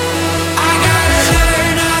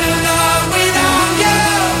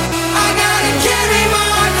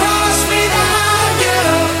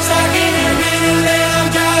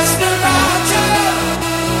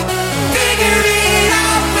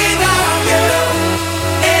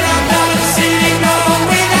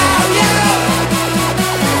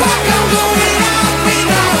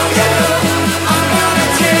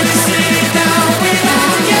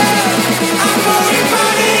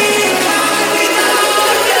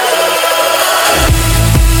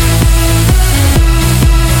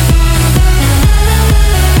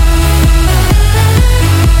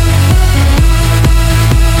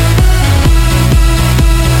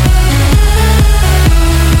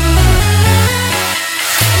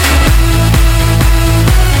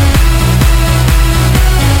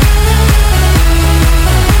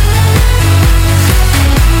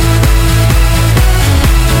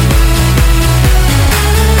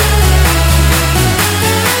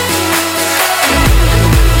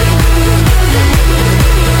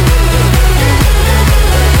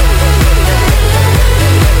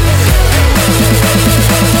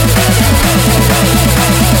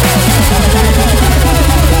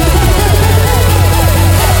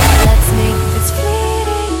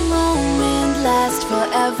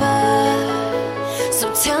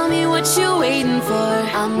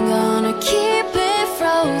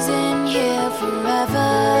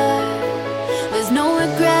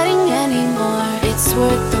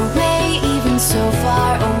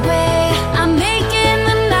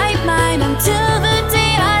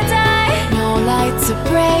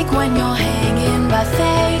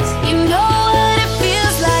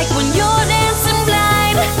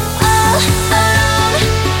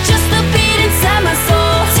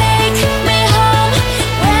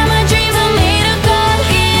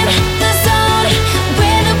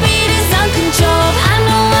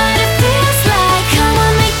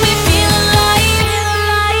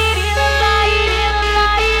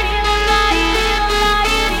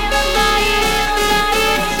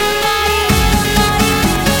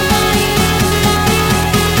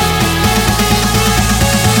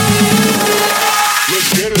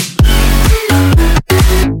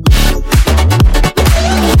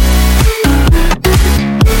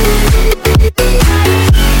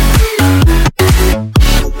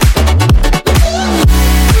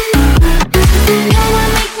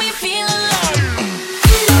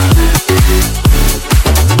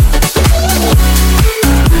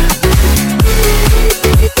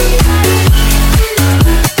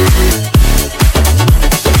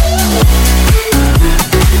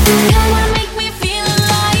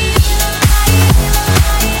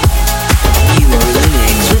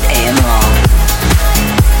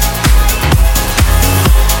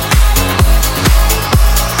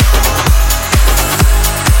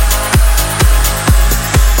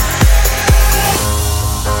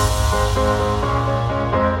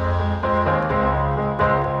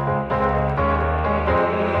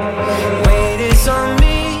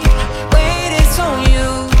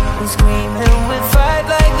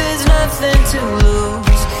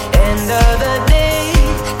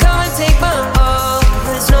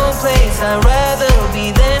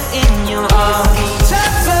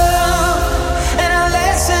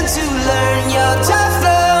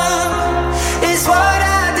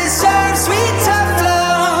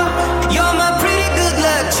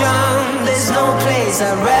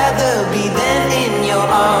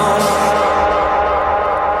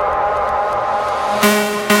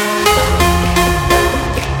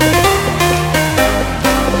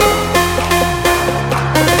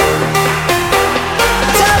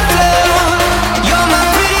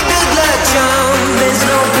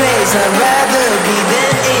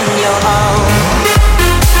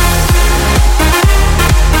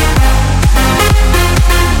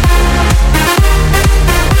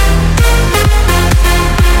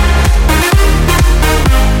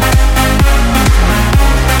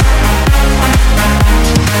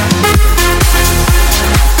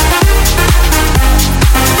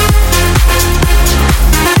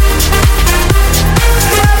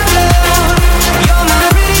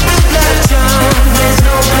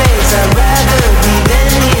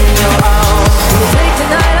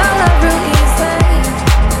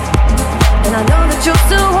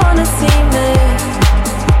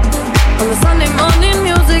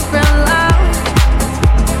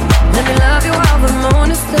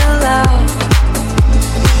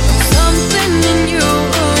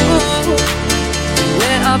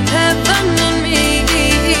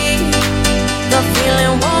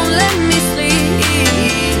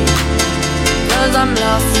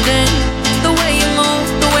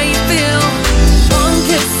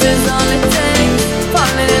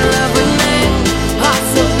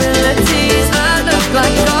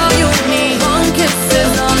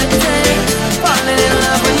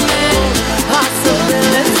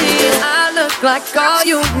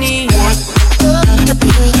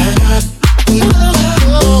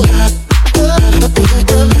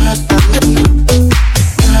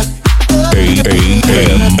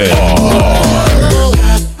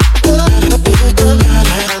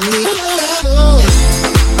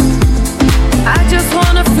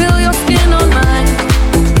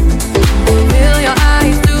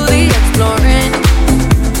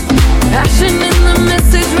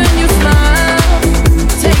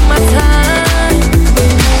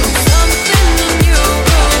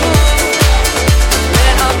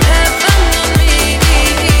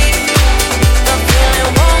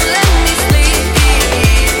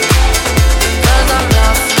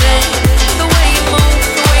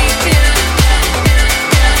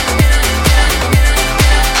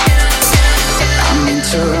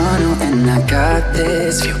 got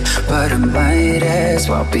this view, but I might as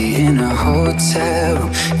well be in a hotel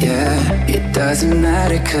room. Yeah, it doesn't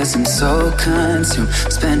matter cause I'm so consumed,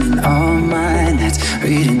 spending all my nights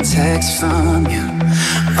reading texts from you.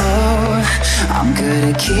 Oh, I'm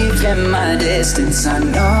good at keeping my distance. I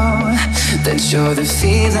know that you're the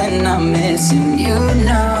feeling I'm missing. You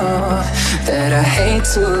know that I hate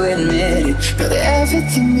to admit it, really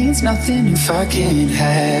everything means nothing if I can't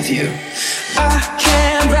have you. I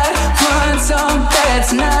can't write one song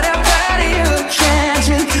that's not about you. Can't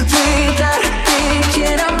drink without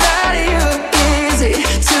thinking about you. Is it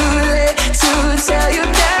too late to tell you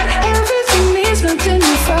that everything means nothing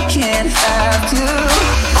if I can't have you?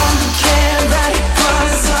 I can't write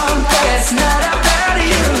one song that's not about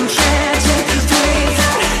you. Can't drink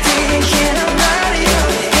without thinking about you.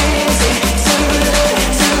 Is it too late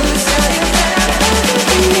to tell you that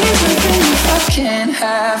everything means nothing if I can't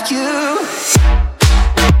have you?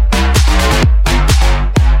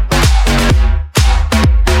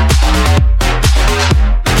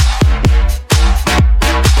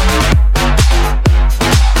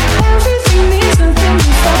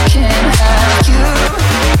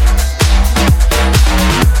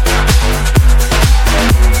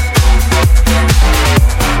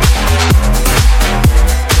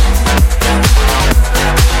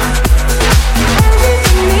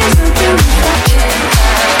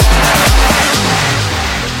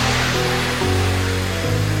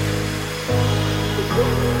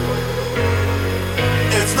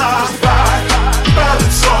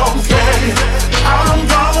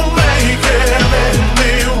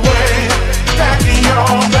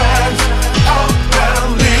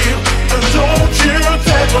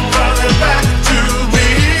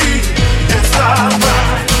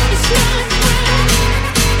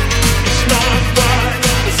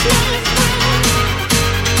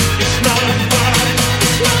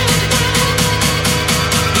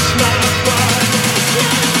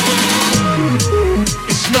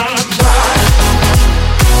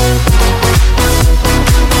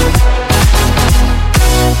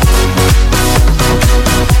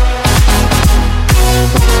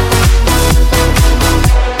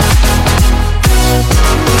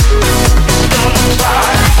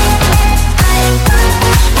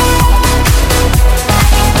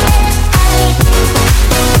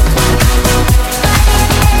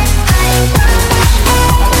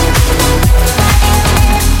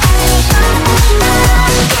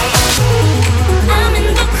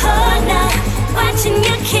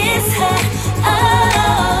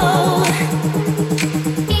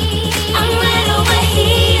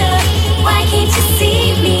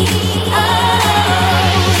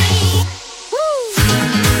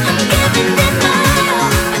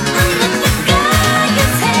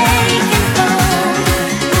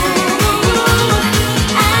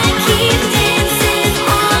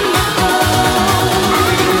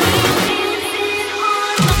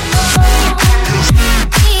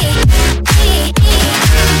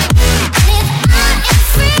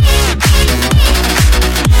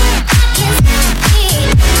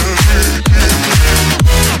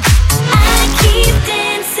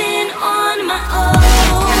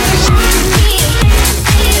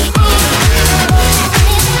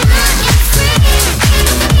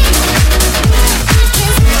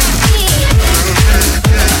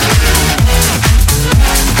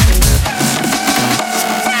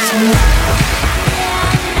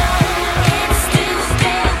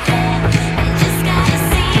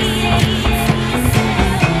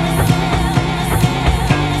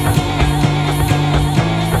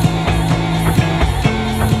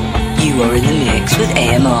 You are in the mix with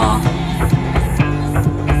AMR.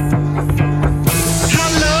 How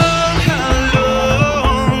long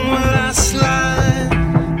will I slide?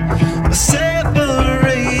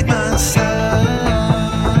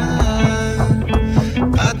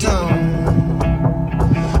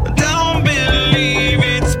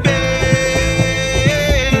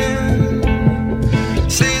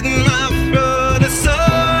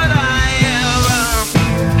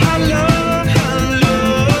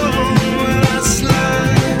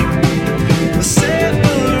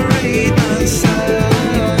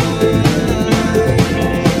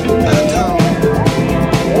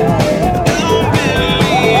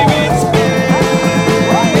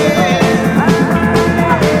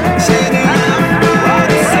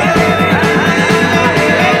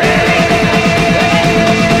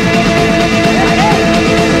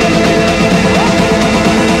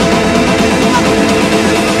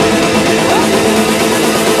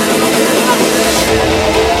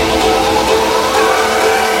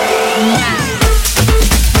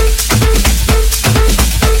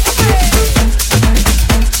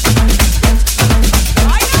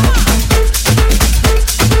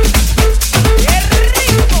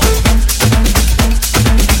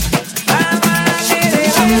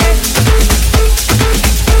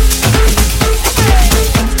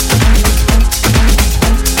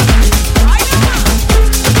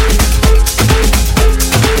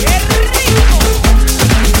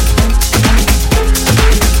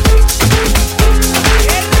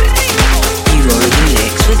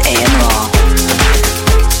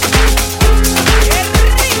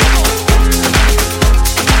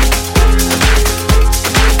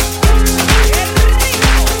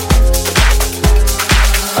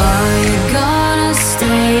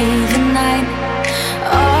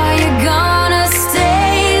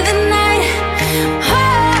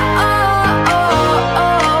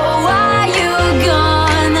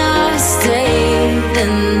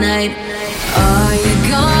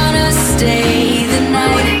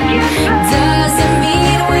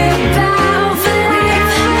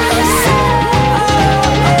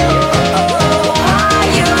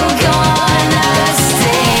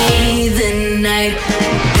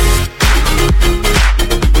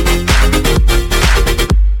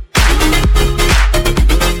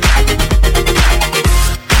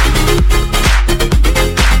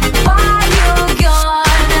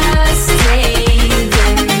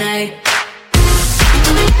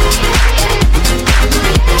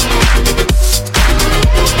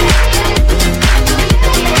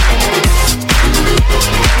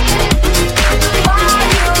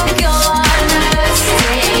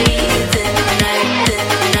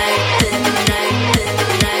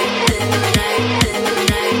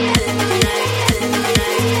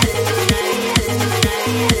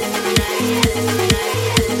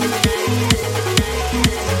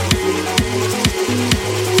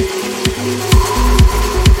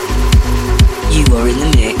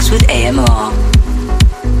 with AMR.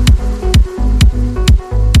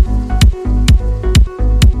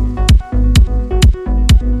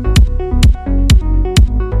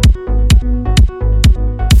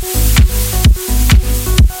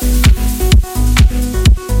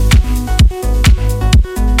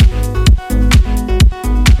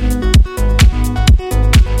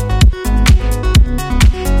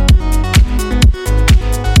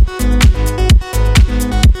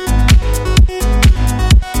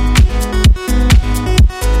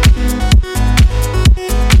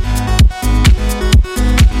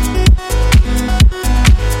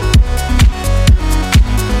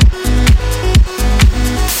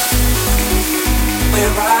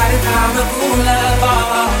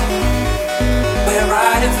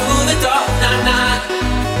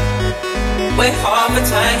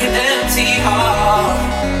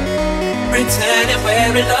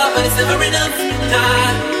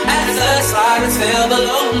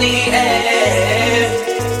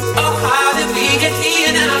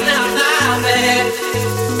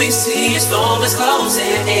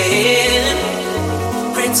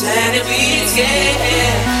 Pretending we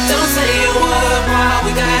scared. Don't say a word while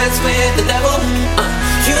we dance with the devil.